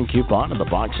registration coupon in the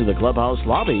box in the clubhouse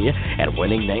lobby, and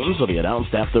winning names will be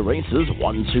announced after races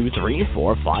 1, 2, 3,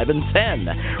 4, 5, and 10.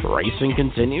 Racing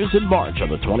continues in March on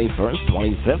the 21st,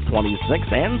 25th,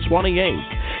 26th, and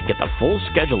 28th. Get the full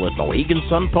schedule at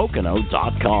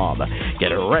MoheganSunPocono.com. Get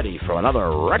ready for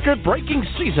another record-breaking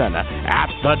season at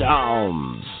the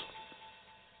Downs.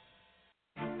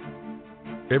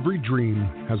 Every dream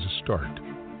has a start,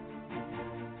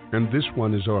 and this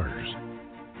one is ours.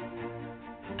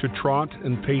 To trot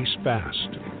and pace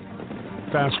fast,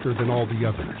 faster than all the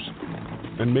others,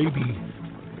 and maybe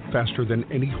faster than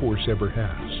any horse ever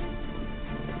has.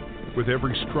 With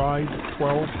every stride,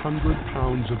 1,200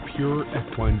 pounds of pure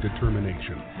equine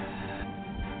determination.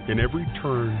 In every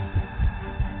turn,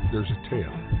 there's a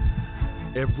tale.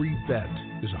 Every bet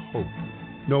is a hope.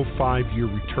 No 5-year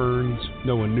returns,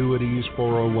 no annuities,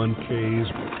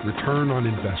 401ks. Return on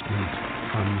investment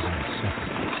comes in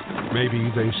seconds. Maybe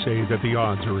they say that the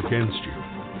odds are against you.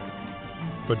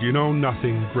 But you know,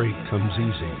 nothing great comes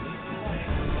easy.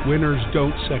 Winners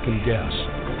don't second guess.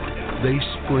 They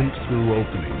sprint through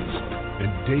openings and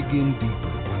dig in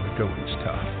deeper when the going's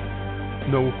tough.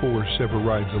 No horse ever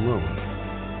rides alone.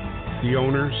 The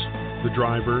owners, the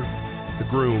driver, the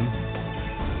groom,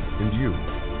 and you.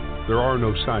 There are no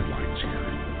sidelines here.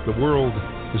 The world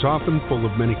is often full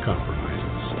of many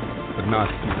compromises, but not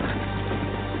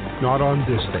here. Not on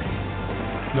this day.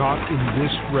 Not in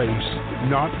this race.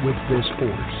 Not with this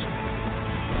horse.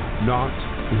 Not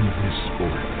in this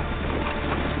sport.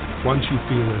 Once you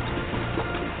feel it,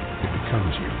 it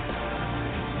becomes you.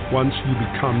 Once you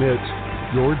become it,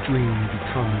 your dream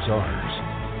becomes ours.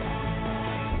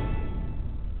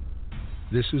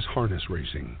 This is harness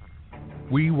racing.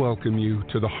 We welcome you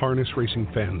to the Harness Racing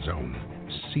Fan Zone.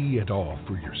 See it all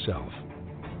for yourself.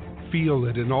 Feel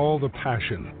it in all the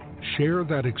passion. Share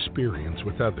that experience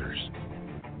with others.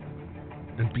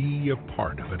 And be a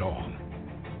part of it all.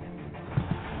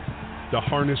 The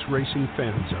Harness Racing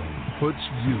Fan Zone puts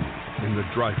you in the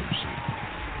driver's seat.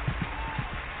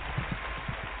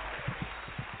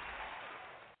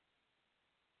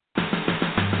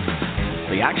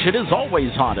 The action is always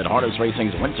hot at Harness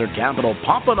Racing's winter capital,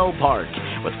 Pompano Park.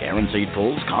 With guaranteed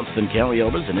pulls, constant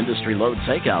carryovers, and industry-low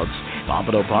takeouts,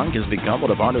 Pompano Park has become one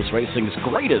of Harness Racing's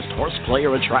greatest horse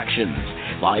player attractions.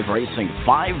 Live racing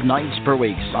 5 nights per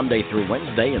week, Sunday through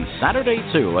Wednesday and Saturday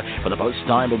too, with a post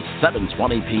time of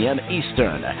 7:20 p.m.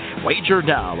 Eastern. Wager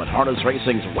now at Harness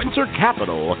Racing's winter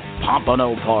capital,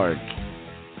 Pompano Park.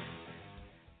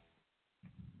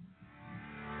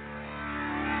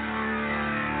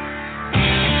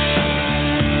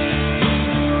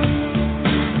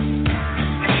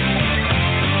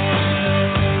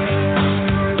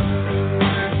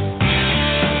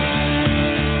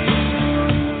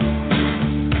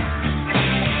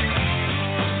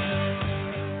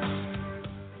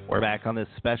 On this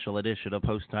special edition of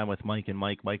Post Time with Mike and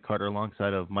Mike Carter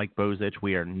alongside of Mike Bozich.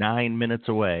 We are 9 minutes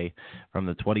away from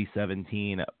the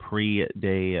 2017 Prix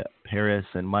de Paris.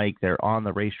 And Mike, they're on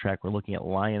the racetrack. We're looking at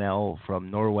Lionel from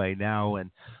Norway now.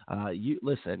 And you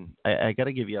listen, I got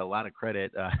to give you a lot of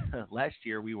credit. Last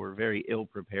year we were very ill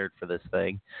prepared for this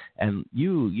thing, and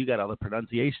you got all the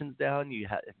pronunciations down. You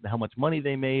had how much money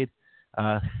they made.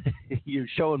 You're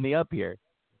showing me up here.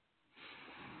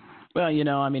 Well, you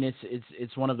know, I mean,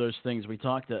 it's one of those things. We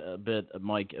talked a bit,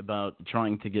 Mike, about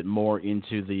trying to get more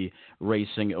into the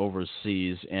racing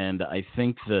overseas, and I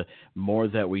think the more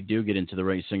that we do get into the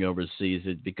racing overseas,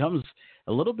 it becomes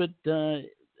a little bit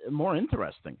more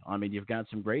interesting. I mean, you've got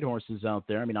some great horses out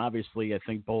there. I mean, obviously, I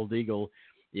think Bold Eagle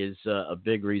is a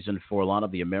big reason for a lot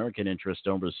of the American interest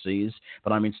overseas,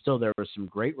 but I mean, still, there was some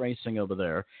great racing over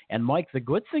there. And Mike, the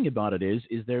good thing about it is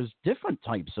there's different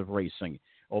types of racing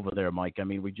over there, Mike. I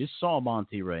mean, we just saw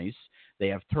Monty race. They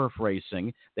have turf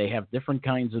racing. They have different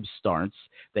kinds of starts.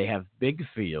 They have big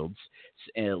fields,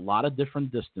 a lot of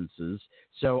different distances.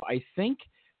 So I think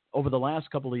over the last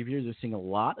couple of years, we're seeing a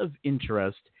lot of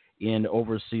interest in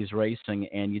overseas racing.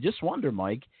 And you just wonder,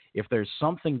 Mike, if there's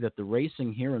something that the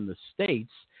racing here in the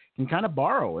States can kind of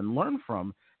borrow and learn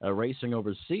from racing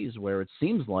overseas, where it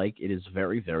seems like it is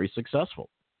very, very successful.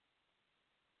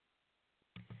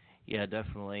 Yeah,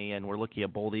 definitely, and we're looking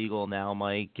at Bold Eagle now,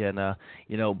 Mike, and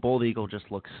you know, Bold Eagle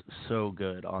just looks so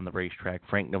good on the racetrack.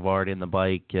 Frank Navard in the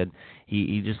bike, and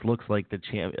he just looks like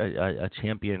a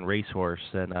champion racehorse.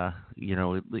 And you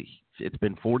know, it's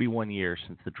been 41 years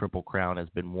since the Triple Crown has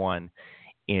been won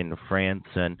in France,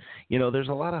 and you know, there's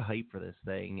a lot of hype for this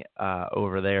thing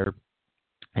over there.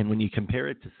 And when you compare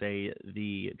it to, say,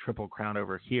 the Triple Crown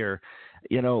over here,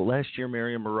 you know, last year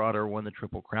Marion Marauder won the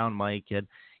Triple Crown, Mike, and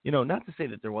you know, not to say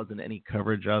that there wasn't any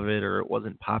coverage of it or it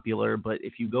wasn't popular, but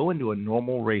if you go into a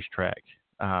normal racetrack,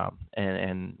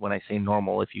 and when I say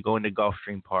normal, if you go into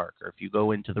Gulfstream Park, or if you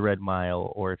go into the Red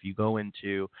Mile, or if you go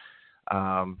into,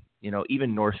 you know,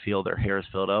 even Northfield or Harris,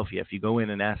 Philadelphia, if you go in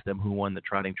and ask them who won the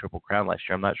Trotting Triple Crown last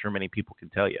year, I'm not sure many people can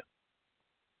tell you.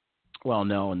 Well,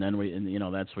 no, and then we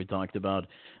talked about.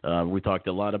 We talked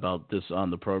a lot about this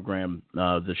on the program.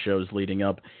 The shows leading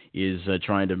up is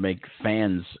trying to make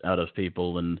fans out of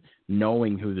people and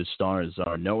knowing who the stars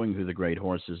are, knowing who the great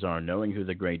horses are, knowing who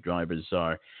the great drivers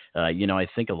are. You know, I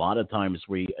think a lot of times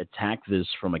we attack this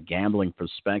from a gambling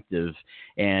perspective,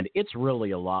 and it's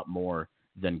really a lot more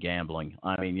than gambling.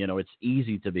 I mean, it's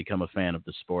easy to become a fan of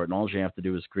the sport, and all you have to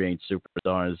do is create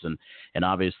superstars, and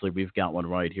obviously we've got one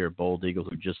right here, Bold Eagle,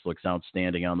 who just looks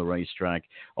outstanding on the racetrack,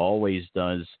 always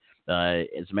does.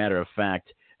 As a matter of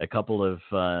fact, a couple of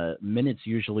minutes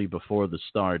usually before the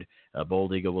start,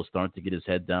 Bold Eagle will start to get his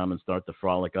head down and start to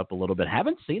frolic up a little bit.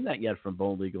 Haven't seen that yet from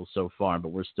Bold Eagle so far, but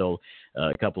we're still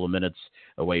a couple of minutes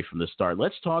away from the start.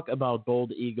 Let's talk about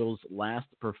Bold Eagle's last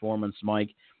performance,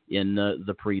 Mike, in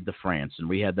the Prix de France. And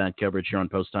we had that coverage here on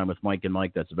Post Time with Mike and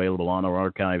Mike. That's available on our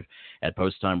archive at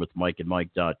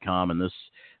posttimewithmikeandmike.com. And this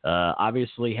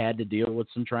obviously had to deal with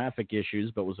some traffic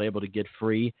issues, but was able to get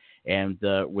free and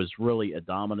was really a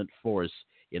dominant force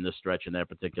in the stretch in that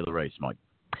particular race, Mike.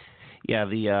 Yeah,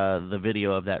 the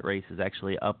video of that race is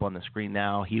actually up on the screen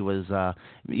now. He was,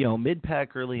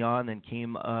 mid-pack early on and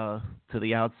came to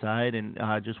the outside and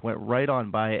just went right on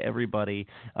by everybody.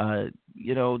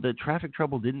 The traffic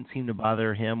trouble didn't seem to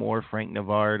bother him or Frank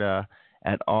Navard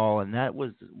at all, and that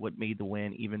was what made the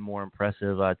win even more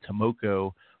impressive.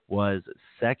 Tomoko was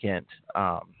second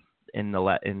in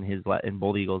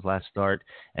Bold Eagle's last start,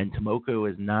 and Tomoko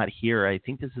is not here. I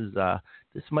think this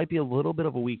might be a little bit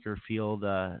of a weaker field.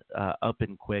 Up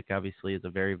and Quick, obviously, is a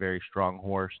very, very strong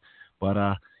horse, but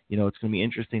it's going to be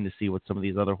interesting to see what some of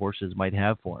these other horses might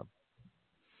have for him.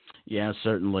 Yeah,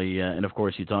 certainly. And, of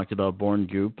course, you talked about Born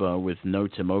Goop with no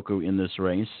Tomoko in this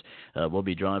race. We'll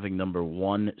be driving number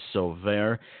 1,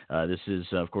 Sauveur. This is,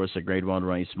 of course, a Grade 1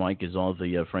 race, Mike, as all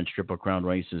the French Triple Crown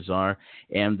races are.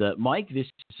 And, Mike, this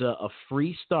is a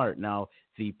free start. Now,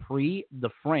 the Prix de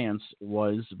France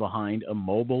was behind a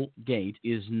mobile gate,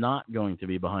 is not going to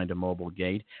be behind a mobile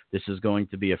gate. This is going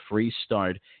to be a free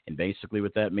start, and basically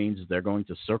what that means is they're going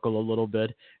to circle a little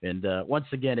bit. And once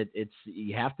again, it's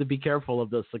you have to be careful of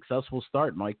the successful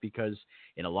start, Mike, because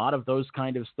in a lot of those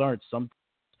kind of starts,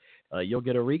 you'll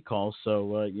get a recall.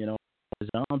 So, as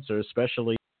an announcer,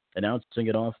 especially announcing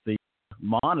it off the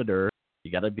monitor,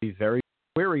 you got to be very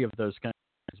wary of those kind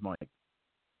of things, Mike.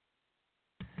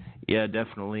 Yeah,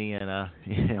 definitely, and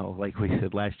like we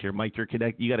said last year, Mike,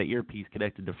 you got an earpiece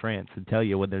connected to France and tell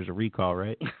you when there's a recall,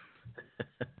 right?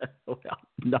 Well,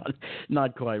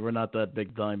 not quite. We're not that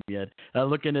big time yet.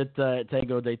 Looking at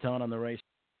Tango Daytona on the race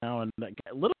now, and a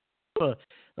little bit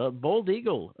of a Bold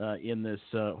Eagle in this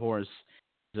horse.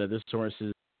 This horse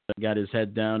has got his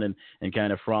head down and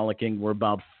kind of frolicking. We're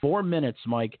about 4 minutes,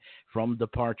 Mike, from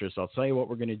departure. So I'll tell you what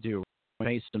we're going to do.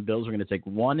 Pay some bills. We're going to take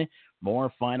one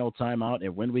more final timeout,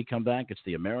 and when we come back, it's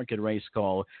the American race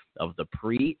call of the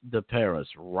Prix de Paris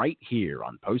right here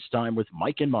on Post Time with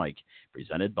Mike and Mike,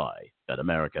 presented by Bet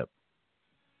America.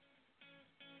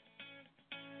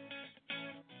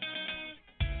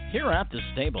 Here at the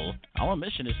stable, our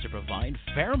mission is to provide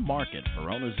fair market for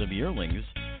owners of yearlings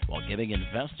while giving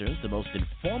investors the most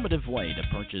informative way to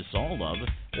purchase all of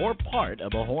or part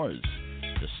of a horse.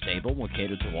 The stable will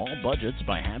cater to all budgets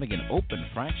by having an open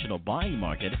fractional buying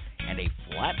market and a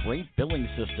flat rate billing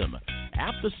system.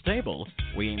 At the stable,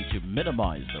 we aim to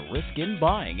minimize the risk in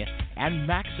buying and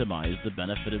maximize the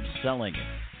benefit of selling.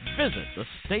 Visit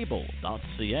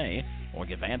thestable.ca or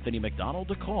give Anthony McDonald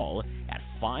a call at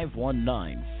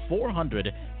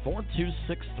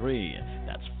 519-400-4263.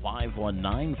 That's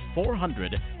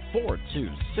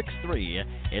 519-400-4263.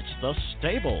 It's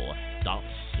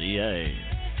thestable.ca.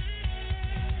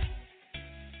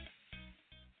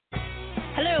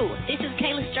 Hello, this is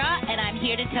Kayla Stratt, and I'm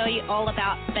here to tell you all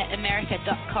about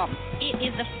BetAmerica.com. It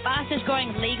is the fastest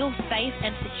growing legal, safe,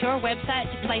 and secure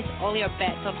website to place all your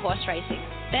bets on horse racing.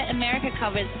 BetAmerica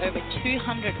covers over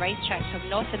 200 racetracks from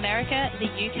North America,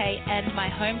 the UK, and my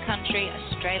home country,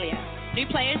 Australia. New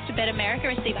players to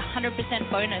BetAmerica receive a 100%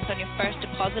 bonus on your first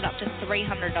deposit up to $300.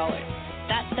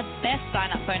 That's the best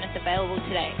sign-up bonus available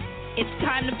today. It's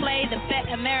time to play the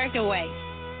BetAmerica way.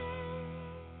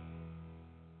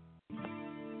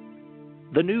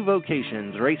 The New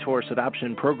Vocations Racehorse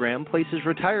Adoption Program places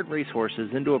retired racehorses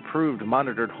into approved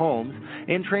monitored homes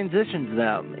and transitions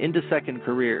them into second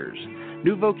careers.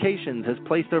 New Vocations has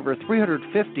placed over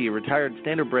 350 retired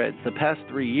standardbreds the past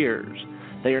 3 years.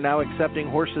 They are now accepting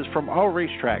horses from all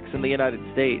racetracks in the United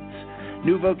States.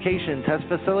 New Vocations has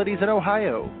facilities in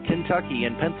Ohio, Kentucky,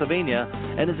 and Pennsylvania,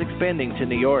 and is expanding to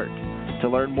New York. To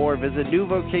learn more, visit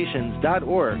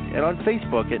newvocations.org and on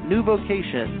Facebook at New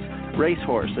Vocations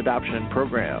Racehorse Adoption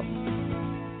Program.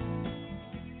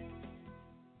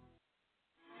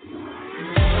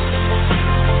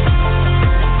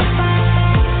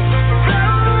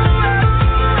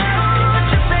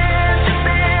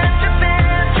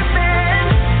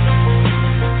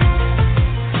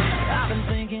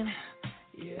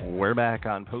 We're back.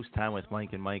 back on Post Time with Mike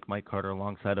and Mike Carter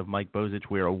alongside of Mike Bozich.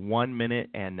 We are 1 minute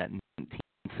and 19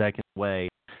 seconds away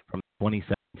from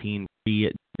 2017 Prix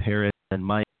at Paris, and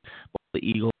Mike, the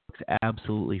Eagle looks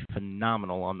absolutely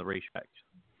phenomenal on the racetrack.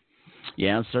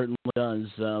 Yeah, it certainly does.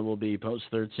 Will be post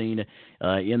 13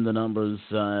 in the numbers.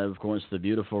 Of course, the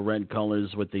beautiful red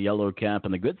colors with the yellow cap.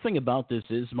 And the good thing about this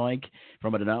is, Mike,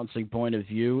 from an announcing point of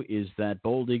view, is that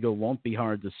Bold Eagle won't be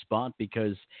hard to spot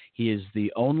because he is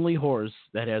the only horse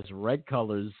that has red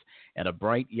colors and a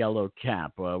bright yellow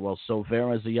cap. Well,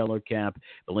 Sauveur has a yellow cap,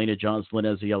 Belina Jocelyn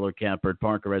has a yellow cap, Bert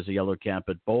Parker has a yellow cap,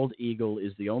 but Bold Eagle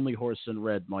is the only horse in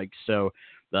red, Mike. So,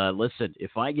 listen,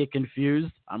 if I get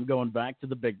confused, I'm going back to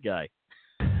the big guy.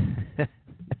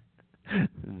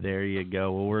 There you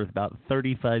go. Well, we're about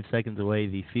 35 seconds away.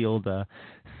 The field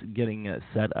getting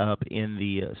set up in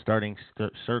the starting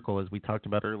circle. As we talked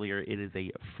about earlier, it is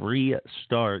a free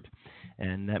start,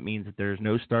 and that means that there's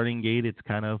no starting gate. It's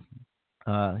kind of,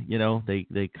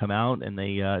 they come out and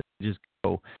they just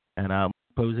go. And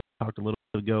Posey talked a little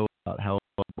bit ago about how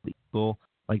people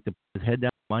like to put his head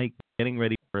down, Mike, getting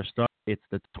ready for a start. It's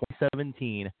the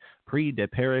 2017 Prix de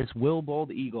Paris. Will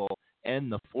Bold Eagle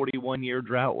end the 41-year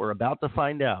drought? We're about to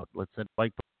find out. Let's send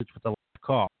Mike with the last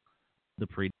call. The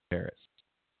Prix de Paris.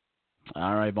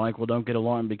 All right, Mike. Well, don't get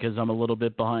alarmed because I'm a little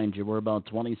bit behind you. We're about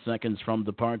 20 seconds from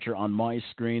departure on my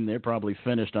screen. They're probably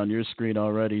finished on your screen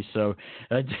already, so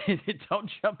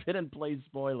don't jump in and play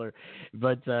spoiler.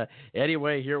 But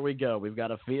anyway, here we go. We've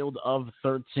got a field of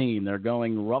 13. They're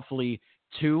going roughly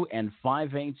 2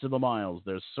 5/8 of a mile.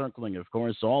 They're circling, of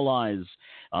course, all eyes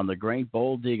on the great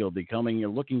Bold Eagle,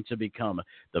 looking to become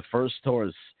the first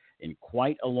horse in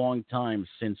quite a long time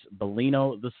since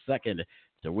Bellino II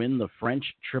to win the French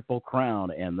Triple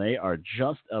Crown, and they are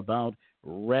just about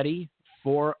ready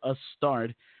for a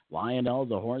start. Lionel,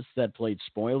 the horse that played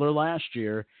spoiler last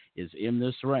year, is in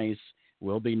this race,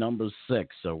 will be number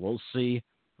 6, so we'll see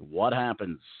what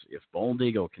happens if Bold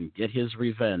Eagle can get his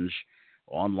revenge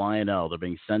on Lionel. They're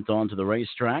being sent on to the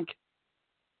racetrack.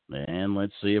 And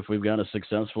let's see if we've got a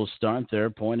successful start there,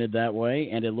 pointed that way.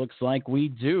 And it looks like we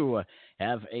do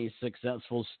have a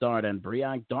successful start. And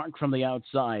Briac Dark from the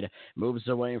outside moves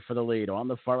away for the lead. On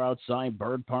the far outside,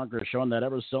 Bird Parker showing that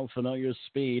ever so familiar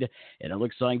speed. And it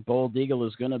looks like Bold Eagle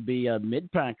is going to be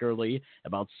mid-pack early,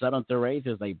 about 7th or 8th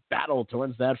as they battle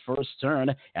towards that first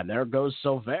turn. And there goes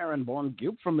Sauveur and Born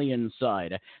Goop from the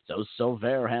inside. So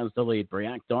Sauveur has the lead.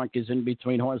 Briac Dark is in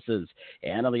between horses.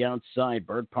 And on the outside,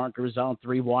 Bird Parker is out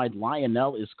 3 wide.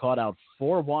 Lionel is caught out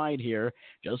 4 wide here,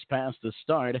 just past the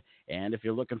start. And if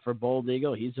you're looking for Bold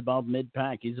Eagle, he's about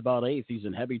mid-pack. He's about 8th. He's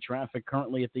in heavy traffic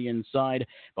currently at the inside,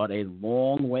 but a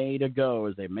long way to go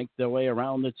as they make their way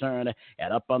around the turn.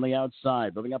 And up on the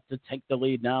outside, moving up to take the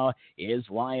lead now is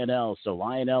Lionel. So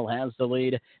Lionel has the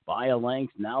lead by a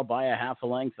length, now by a half a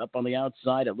length. Up on the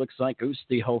outside, it looks like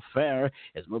Usti Hofer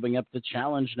is moving up the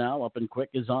challenge now. Up and Quick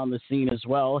is on the scene as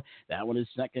well. That one is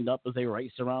second up as they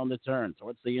race around the turn.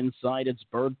 Towards the inside, it's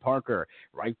Bird Parker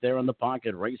right there in the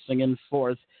pocket, racing in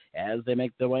 4th. As they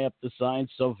make their way up the side,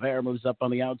 Sauveur moves up on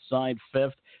the outside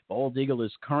 5th. Bold Eagle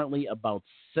is currently about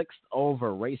 6th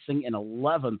over, racing in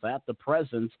 11th at the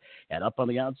present. And up on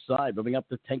the outside, moving up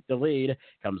to take the lead,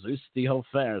 comes Usti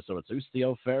Hofer. So it's Usti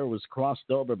Hofer was crossed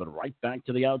over, but right back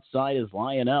to the outside is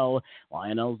Lionel.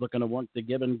 Lionel's looking to work the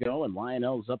give and go, and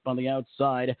Lionel's up on the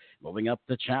outside, moving up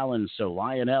the challenge. So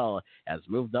Lionel has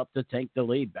moved up to take the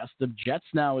lead. Best of Jets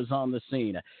now is on the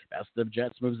scene. Best of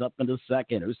Jets moves up into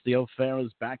 2nd. Usti Hofer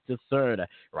is back to 3rd.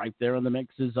 Right there in the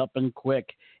mix is Up and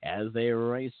Quick as they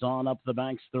race on up the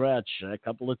back stretch. A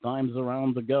couple of times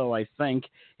around to go, I think.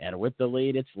 And with the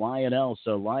lead, it's Lionel.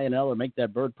 So Lionel will make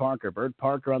that Bird Parker. Bird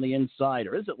Parker on the inside.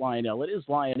 Or is it Lionel? It is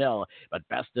Lionel. But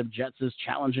Best of Jets is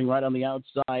challenging right on the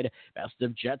outside. Best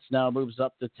of Jets now moves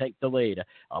up to take the lead.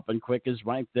 Up and Quick is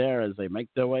right there as they make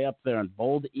their way up there. And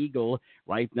Bold Eagle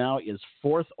right now is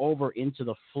 4th over into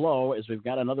the flow as we've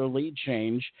got another lead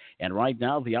change. And right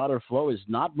now, the outer flow is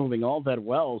not moving all that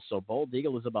well. So Bold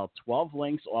Eagle is about 12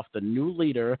 lengths off the new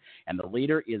leader. And the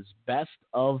leader is Best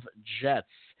of Jets.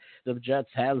 The Jets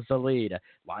has the lead.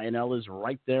 Lionel is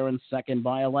right there in 2nd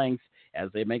by a length as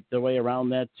they make their way around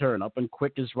that turn. Up and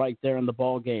Quick is right there in the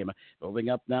ball game. Moving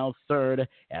up now 3rd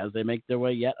as they make their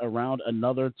way yet around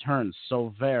another turn.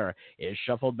 Sauveur is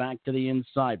shuffled back to the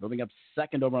inside. Moving up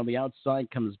 2nd over on the outside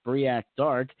comes Briac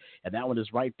Dark, and that one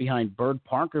is right behind Bird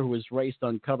Parker, who has raced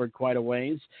uncovered quite a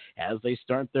ways as they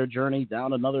start their journey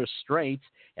down another straight.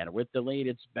 And with the lead,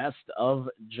 it's Best of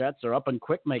Jets, or Up and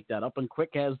Quick make that. Up and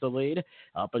Quick has the lead.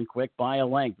 Up and Quick by a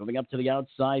length. Moving up to the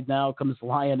outside now comes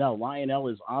Lionel. Lionel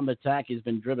is on the tack. track. He's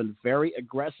been driven very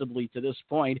aggressively to this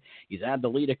point. He's had the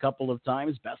lead a couple of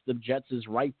times. Best of Jets is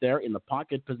right there in the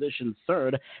pocket position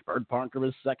third. Bird Parker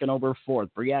is second over fourth.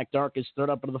 Briac Dark is third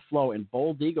up into the flow, and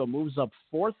Bold Eagle moves up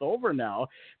fourth over now.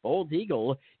 Bold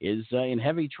Eagle is in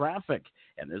heavy traffic,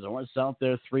 and there's a horse out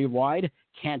there 3 wide.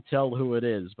 Can't tell who it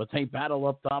is, but they battle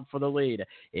up top for the lead.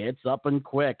 It's Up and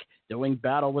Quick doing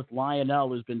battle with Lionel,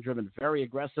 who's been driven very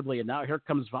aggressively, and now here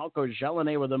comes Valco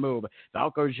Gelinet with a move.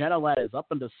 Valco Gelinet is up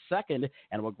into second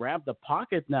and will grab the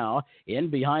pocket now in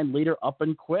behind leader Up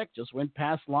and Quick. Just went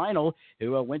past Lionel,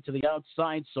 who went to the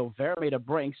outside. Sauvert made a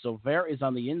break. Sauvert is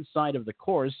on the inside of the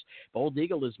course. Bold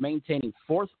Eagle is maintaining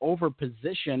fourth over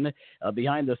position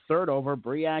behind the third over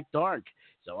Briac Dark.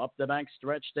 So up the back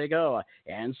stretch they go.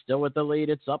 And still with the lead,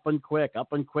 it's Up and Quick.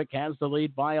 Up and Quick has the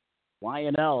lead by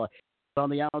Lionel. On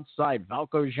the outside,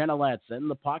 Valco Genelets in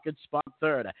the pocket spot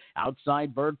third.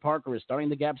 Outside, Bird Parker is starting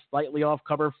the gap slightly off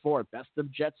cover fourth. Best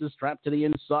of Jets is trapped to the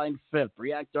inside fifth.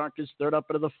 Briac Dark is third up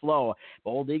into the flow.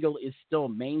 Bold Eagle is still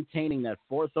maintaining that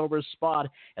fourth over spot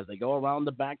as they go around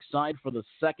the backside for the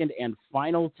second and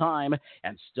final time.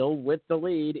 And still with the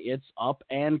lead, it's Up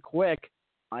and Quick.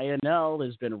 Lionel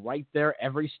has been right there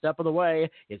every step of the way,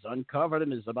 is uncovered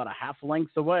and is about a half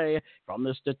length away from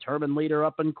this determined leader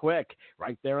Up and Quick.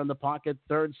 Right there in the pocket,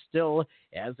 third still,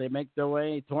 as they make their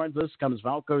way towards this comes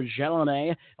Valco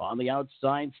Gelinet on the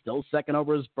outside, still second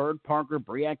over is Bird Parker.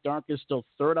 Briac Dark is still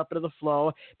third up into the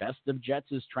flow. Best of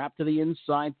Jets is trapped to the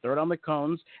inside, third on the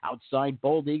cones. Outside,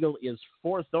 Bold Eagle is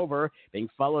fourth over, being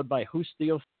followed by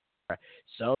Justio.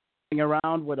 So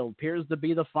around what appears to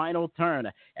be the final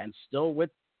turn, and still with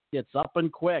it's Up and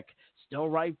Quick. Still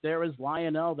right there is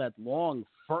Lionel, that long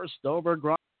first over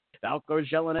grind. Valco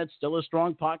Gelinet, still a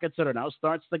strong pocket sitter. Now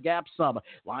starts the gap sub.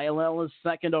 Lionel is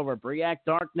second over. Briac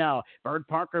Dark now. Bird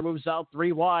Parker moves out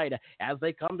 3 wide as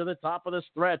they come to the top of the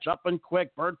stretch. Up and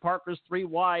Quick. Bird Parker's 3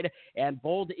 wide, and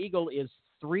Bold Eagle is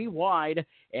 3 wide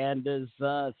and is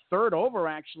third over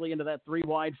actually into that 3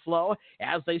 wide flow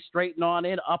as they straighten on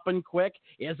in. Up and Quick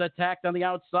is attacked on the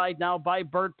outside now by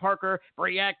Bird Parker.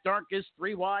 Briac Dark is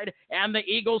 3 wide and the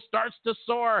Eagle starts to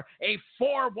soar. A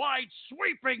 4 wide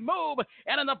sweeping move,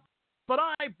 and in the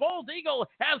Bold Eagle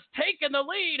has taken the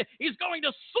lead. He's going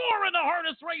to soar in the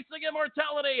harness racing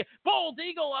immortality. Bold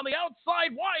Eagle on the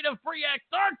outside wide of Briac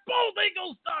Dark. Bold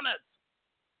Eagle's done it.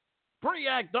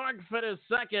 Briac Dark finished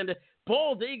second.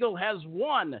 Bold Eagle has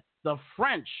won the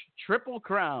French Triple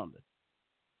Crown.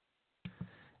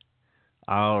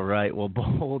 All right. Well,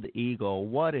 Bold Eagle,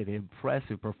 what an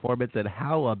impressive performance. And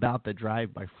how about the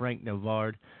drive by Frank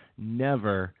Navard?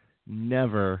 Never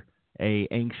a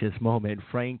anxious moment.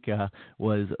 Frank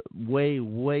was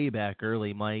way back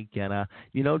early, Mike, and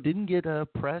didn't get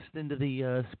pressed into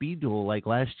the speed duel like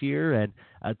last year. And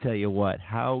I'll tell you what,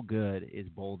 how good is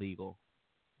Bold Eagle?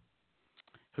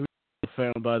 Who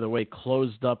found, by the way,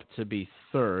 closed up to be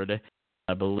third.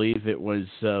 I believe it was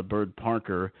Bird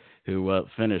Parker who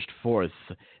finished fourth.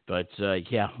 But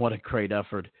yeah, what a great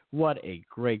effort! What a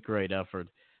great effort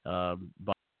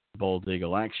by Bold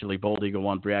Eagle. Actually, Bold Eagle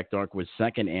won. Briac Dark was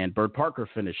second, and Bird Parker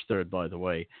finished third, by the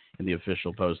way, in the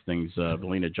official postings.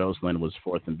 Belina Jocelyn was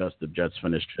fourth, and Best of Jets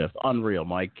finished fifth. Unreal,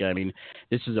 Mike. I mean,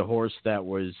 this is a horse that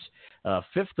was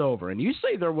fifth over. And you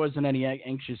say there wasn't any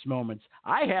anxious moments.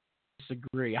 I have to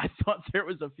disagree. I thought there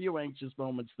was a few anxious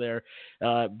moments there,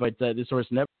 but this horse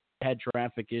never had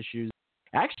traffic issues.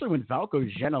 Actually, when Valco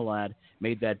Genelad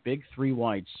made that big 3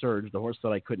 wide surge, the horse that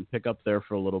I couldn't pick up there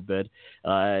for a little bit,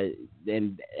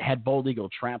 and had Bold Eagle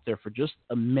trapped there for just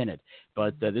a minute.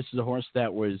 But this is a horse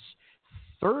that was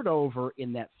third over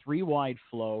in that 3 wide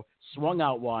flow, swung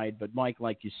out wide. But Mike,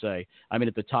 like you say, I mean,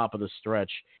 at the top of the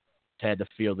stretch, had to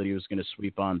feel that he was going to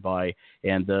sweep on by.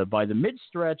 And by the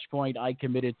mid-stretch point, I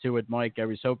committed to it, Mike. I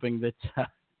was hoping that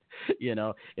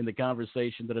in the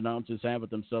conversation that announcers have with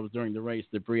themselves during the race,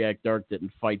 that Briac Dark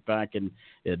didn't fight back and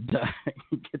get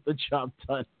the job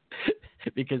done,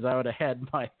 because I would have had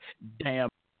my damn.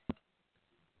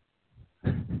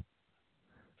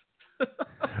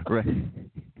 Right.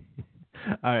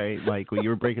 All right, Mike. Well, you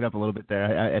were breaking up a little bit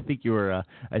there. I think you were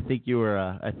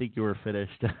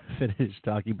finished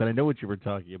talking, but I know what you were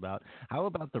talking about. How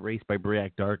about the race by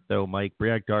Briac Dark, though, Mike?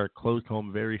 Briac Dark closed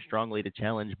home very strongly to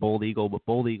challenge Bold Eagle, but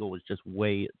Bold Eagle was just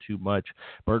way too much.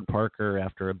 Bird Parker,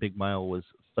 after a big mile, was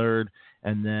third,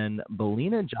 and then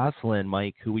Belina Jocelyn,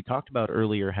 Mike, who we talked about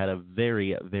earlier, had a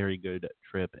very good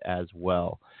trip as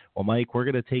well. Well, Mike, we're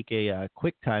going to take a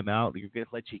quick time out. We're going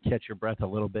to let you catch your breath a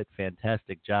little bit.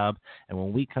 Fantastic job. And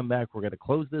when we come back, we're going to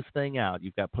close this thing out.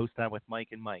 You've got Post Time with Mike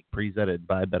and Mike, presented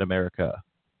by Bet America.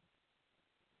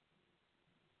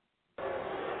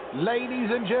 Ladies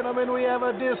and gentlemen, we have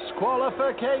a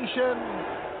disqualification.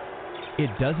 It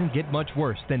doesn't get much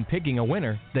worse than picking a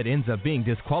winner that ends up being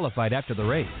disqualified after the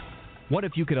race. What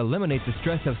if you could eliminate the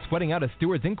stress of sweating out a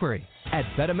steward's inquiry? At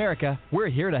Bet America, we're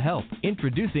here to help.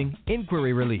 Introducing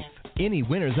Inquiry Relief. Any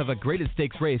winners of a graded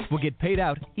stakes race will get paid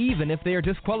out even if they are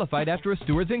disqualified after a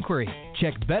steward's inquiry.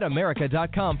 Check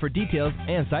betamerica.com for details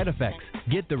and side effects.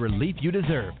 Get the relief you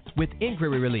deserve with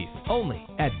Inquiry Relief only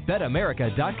at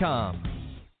betamerica.com.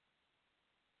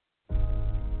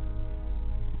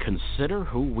 Consider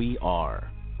who we are.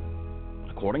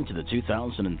 According to the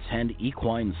 2010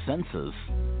 Equine Census,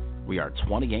 we are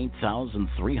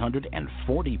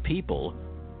 28,340 people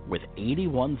with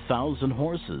 81,000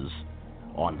 horses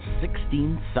on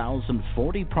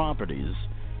 16,040 properties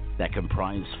that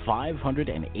comprise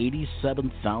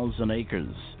 587,000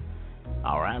 acres.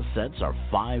 Our assets are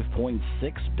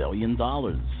 $5.6 billion.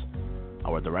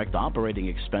 Our direct operating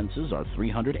expenses are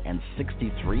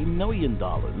 $363 million.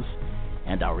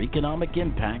 And our economic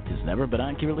impact has never been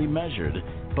accurately measured,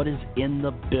 but is in the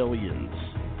billions.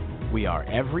 We are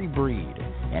every breed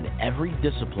and every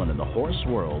discipline in the horse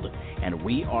world, and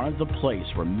we are the place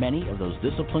where many of those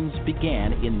disciplines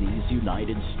began in these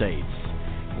United States.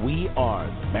 We are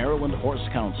the Maryland Horse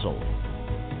Council.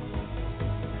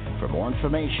 For more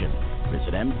information,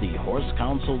 visit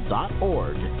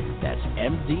mdhorsecouncil.org. That's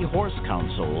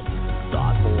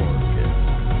mdhorsecouncil.org.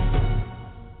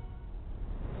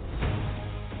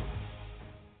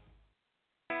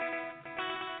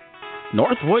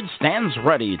 Northwood stands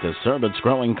ready to serve its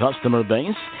growing customer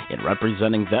base in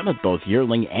representing them at both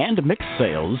yearling and mixed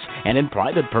sales and in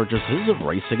private purchases of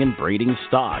racing and breeding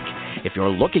stock. If you're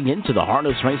looking into the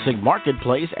harness racing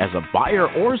marketplace as a buyer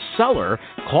or seller,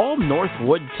 call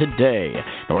Northwood today.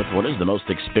 Northwood is the most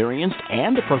experienced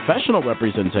and professional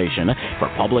representation for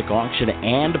public auction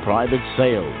and private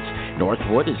sales.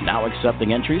 Northwood is now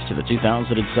accepting entries to the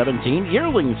 2017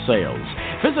 yearling sales.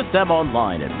 Visit them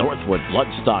online at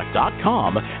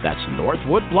northwoodbloodstock.com. That's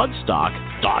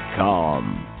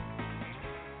northwoodbloodstock.com.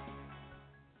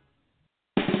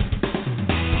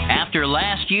 After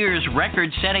last year's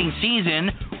record-setting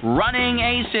season, Running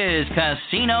Aces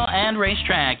Casino and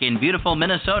Racetrack in beautiful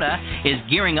Minnesota is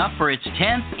gearing up for its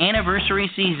 10th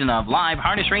anniversary season of live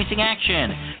harness racing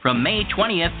action from May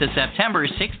 20th to September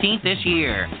 16th this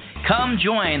year. Come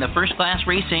join the first-class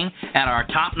racing at our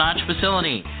top-notch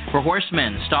facility. For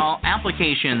horsemen, stall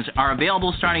applications are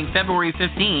available starting February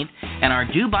 15th and are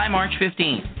due by March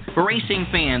 15th. For racing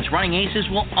fans, Running Aces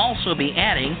will also be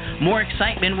adding more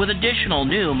excitement with additional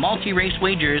new multi-race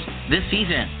wagers this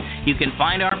season. You can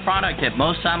find our product at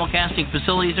most simulcasting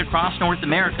facilities across North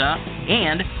America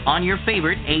and on your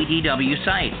favorite ADW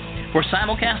site. For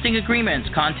simulcasting agreements,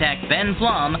 contact Ben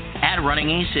Plum at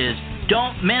Running Aces.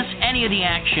 Don't miss any of the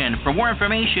action. For more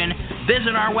information,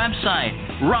 visit our website,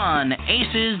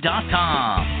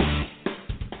 runaces.com.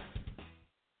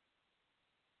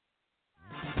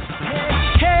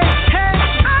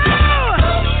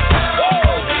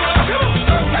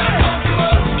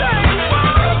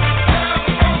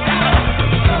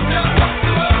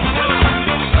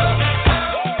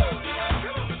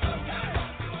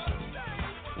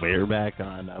 We're back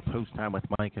on Post Time with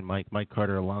Mike and Mike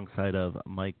Carter alongside of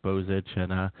Mike Bozich,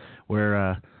 and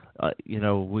we're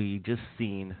we just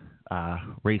seen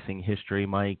racing history,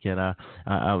 Mike, and as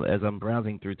I'm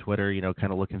browsing through Twitter,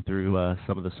 kind of looking through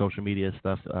some of the social media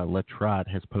stuff, Latrot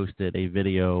has posted a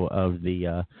video of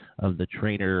the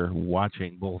trainer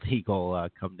watching Bold Eagle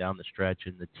come down the stretch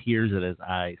and the tears in his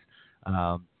eyes.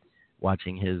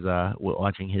 Watching his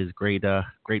great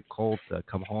colt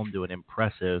come home to an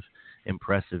impressive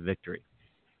victory.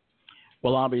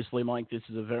 Well, obviously, Mike, this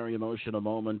is a very emotional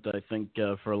moment. I think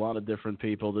for a lot of different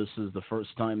people, this is the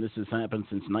first time this has happened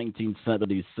since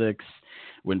 1976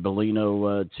 when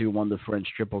Bellino 2 won the French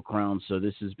Triple Crown. So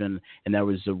this has been, and that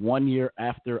was 1 year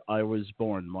after I was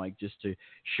born, Mike, just to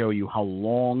show you how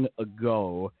long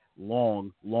ago, Mike,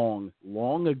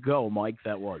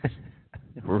 that was.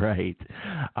 Right.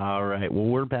 All right. Well,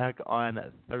 we're back on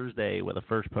Thursday with the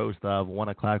first post of 1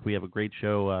 o'clock. We have a great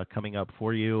show coming up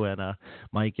for you, and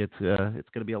Mike, it's going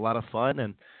to be a lot of fun,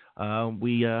 and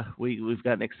we've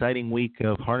got an exciting week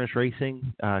of harness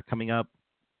racing coming up.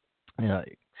 At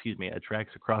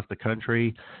tracks across the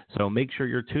country. So make sure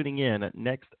you're tuning in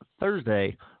next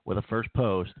Thursday with the first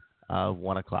post of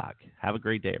 1 o'clock. Have a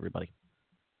great day, everybody.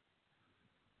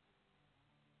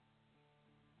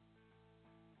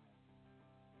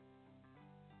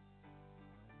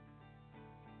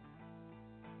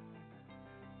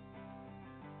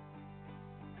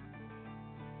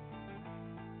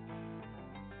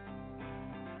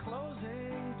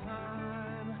 Closing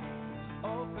time,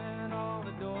 open.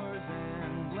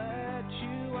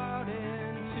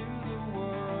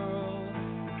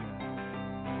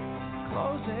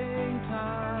 Closing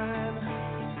time.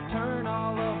 Turn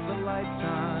all of the lights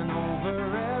on over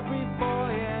every boy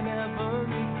and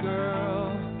every girl.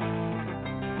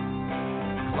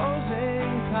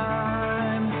 Closing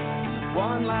time.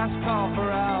 One last call for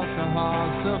alcohol,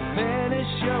 so finish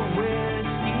your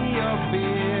whiskey or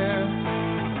beer.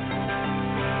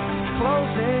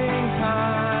 Closing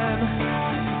time.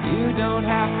 You don't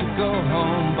have to go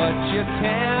home, but you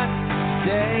can't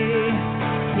stay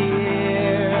here.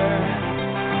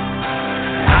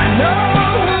 I know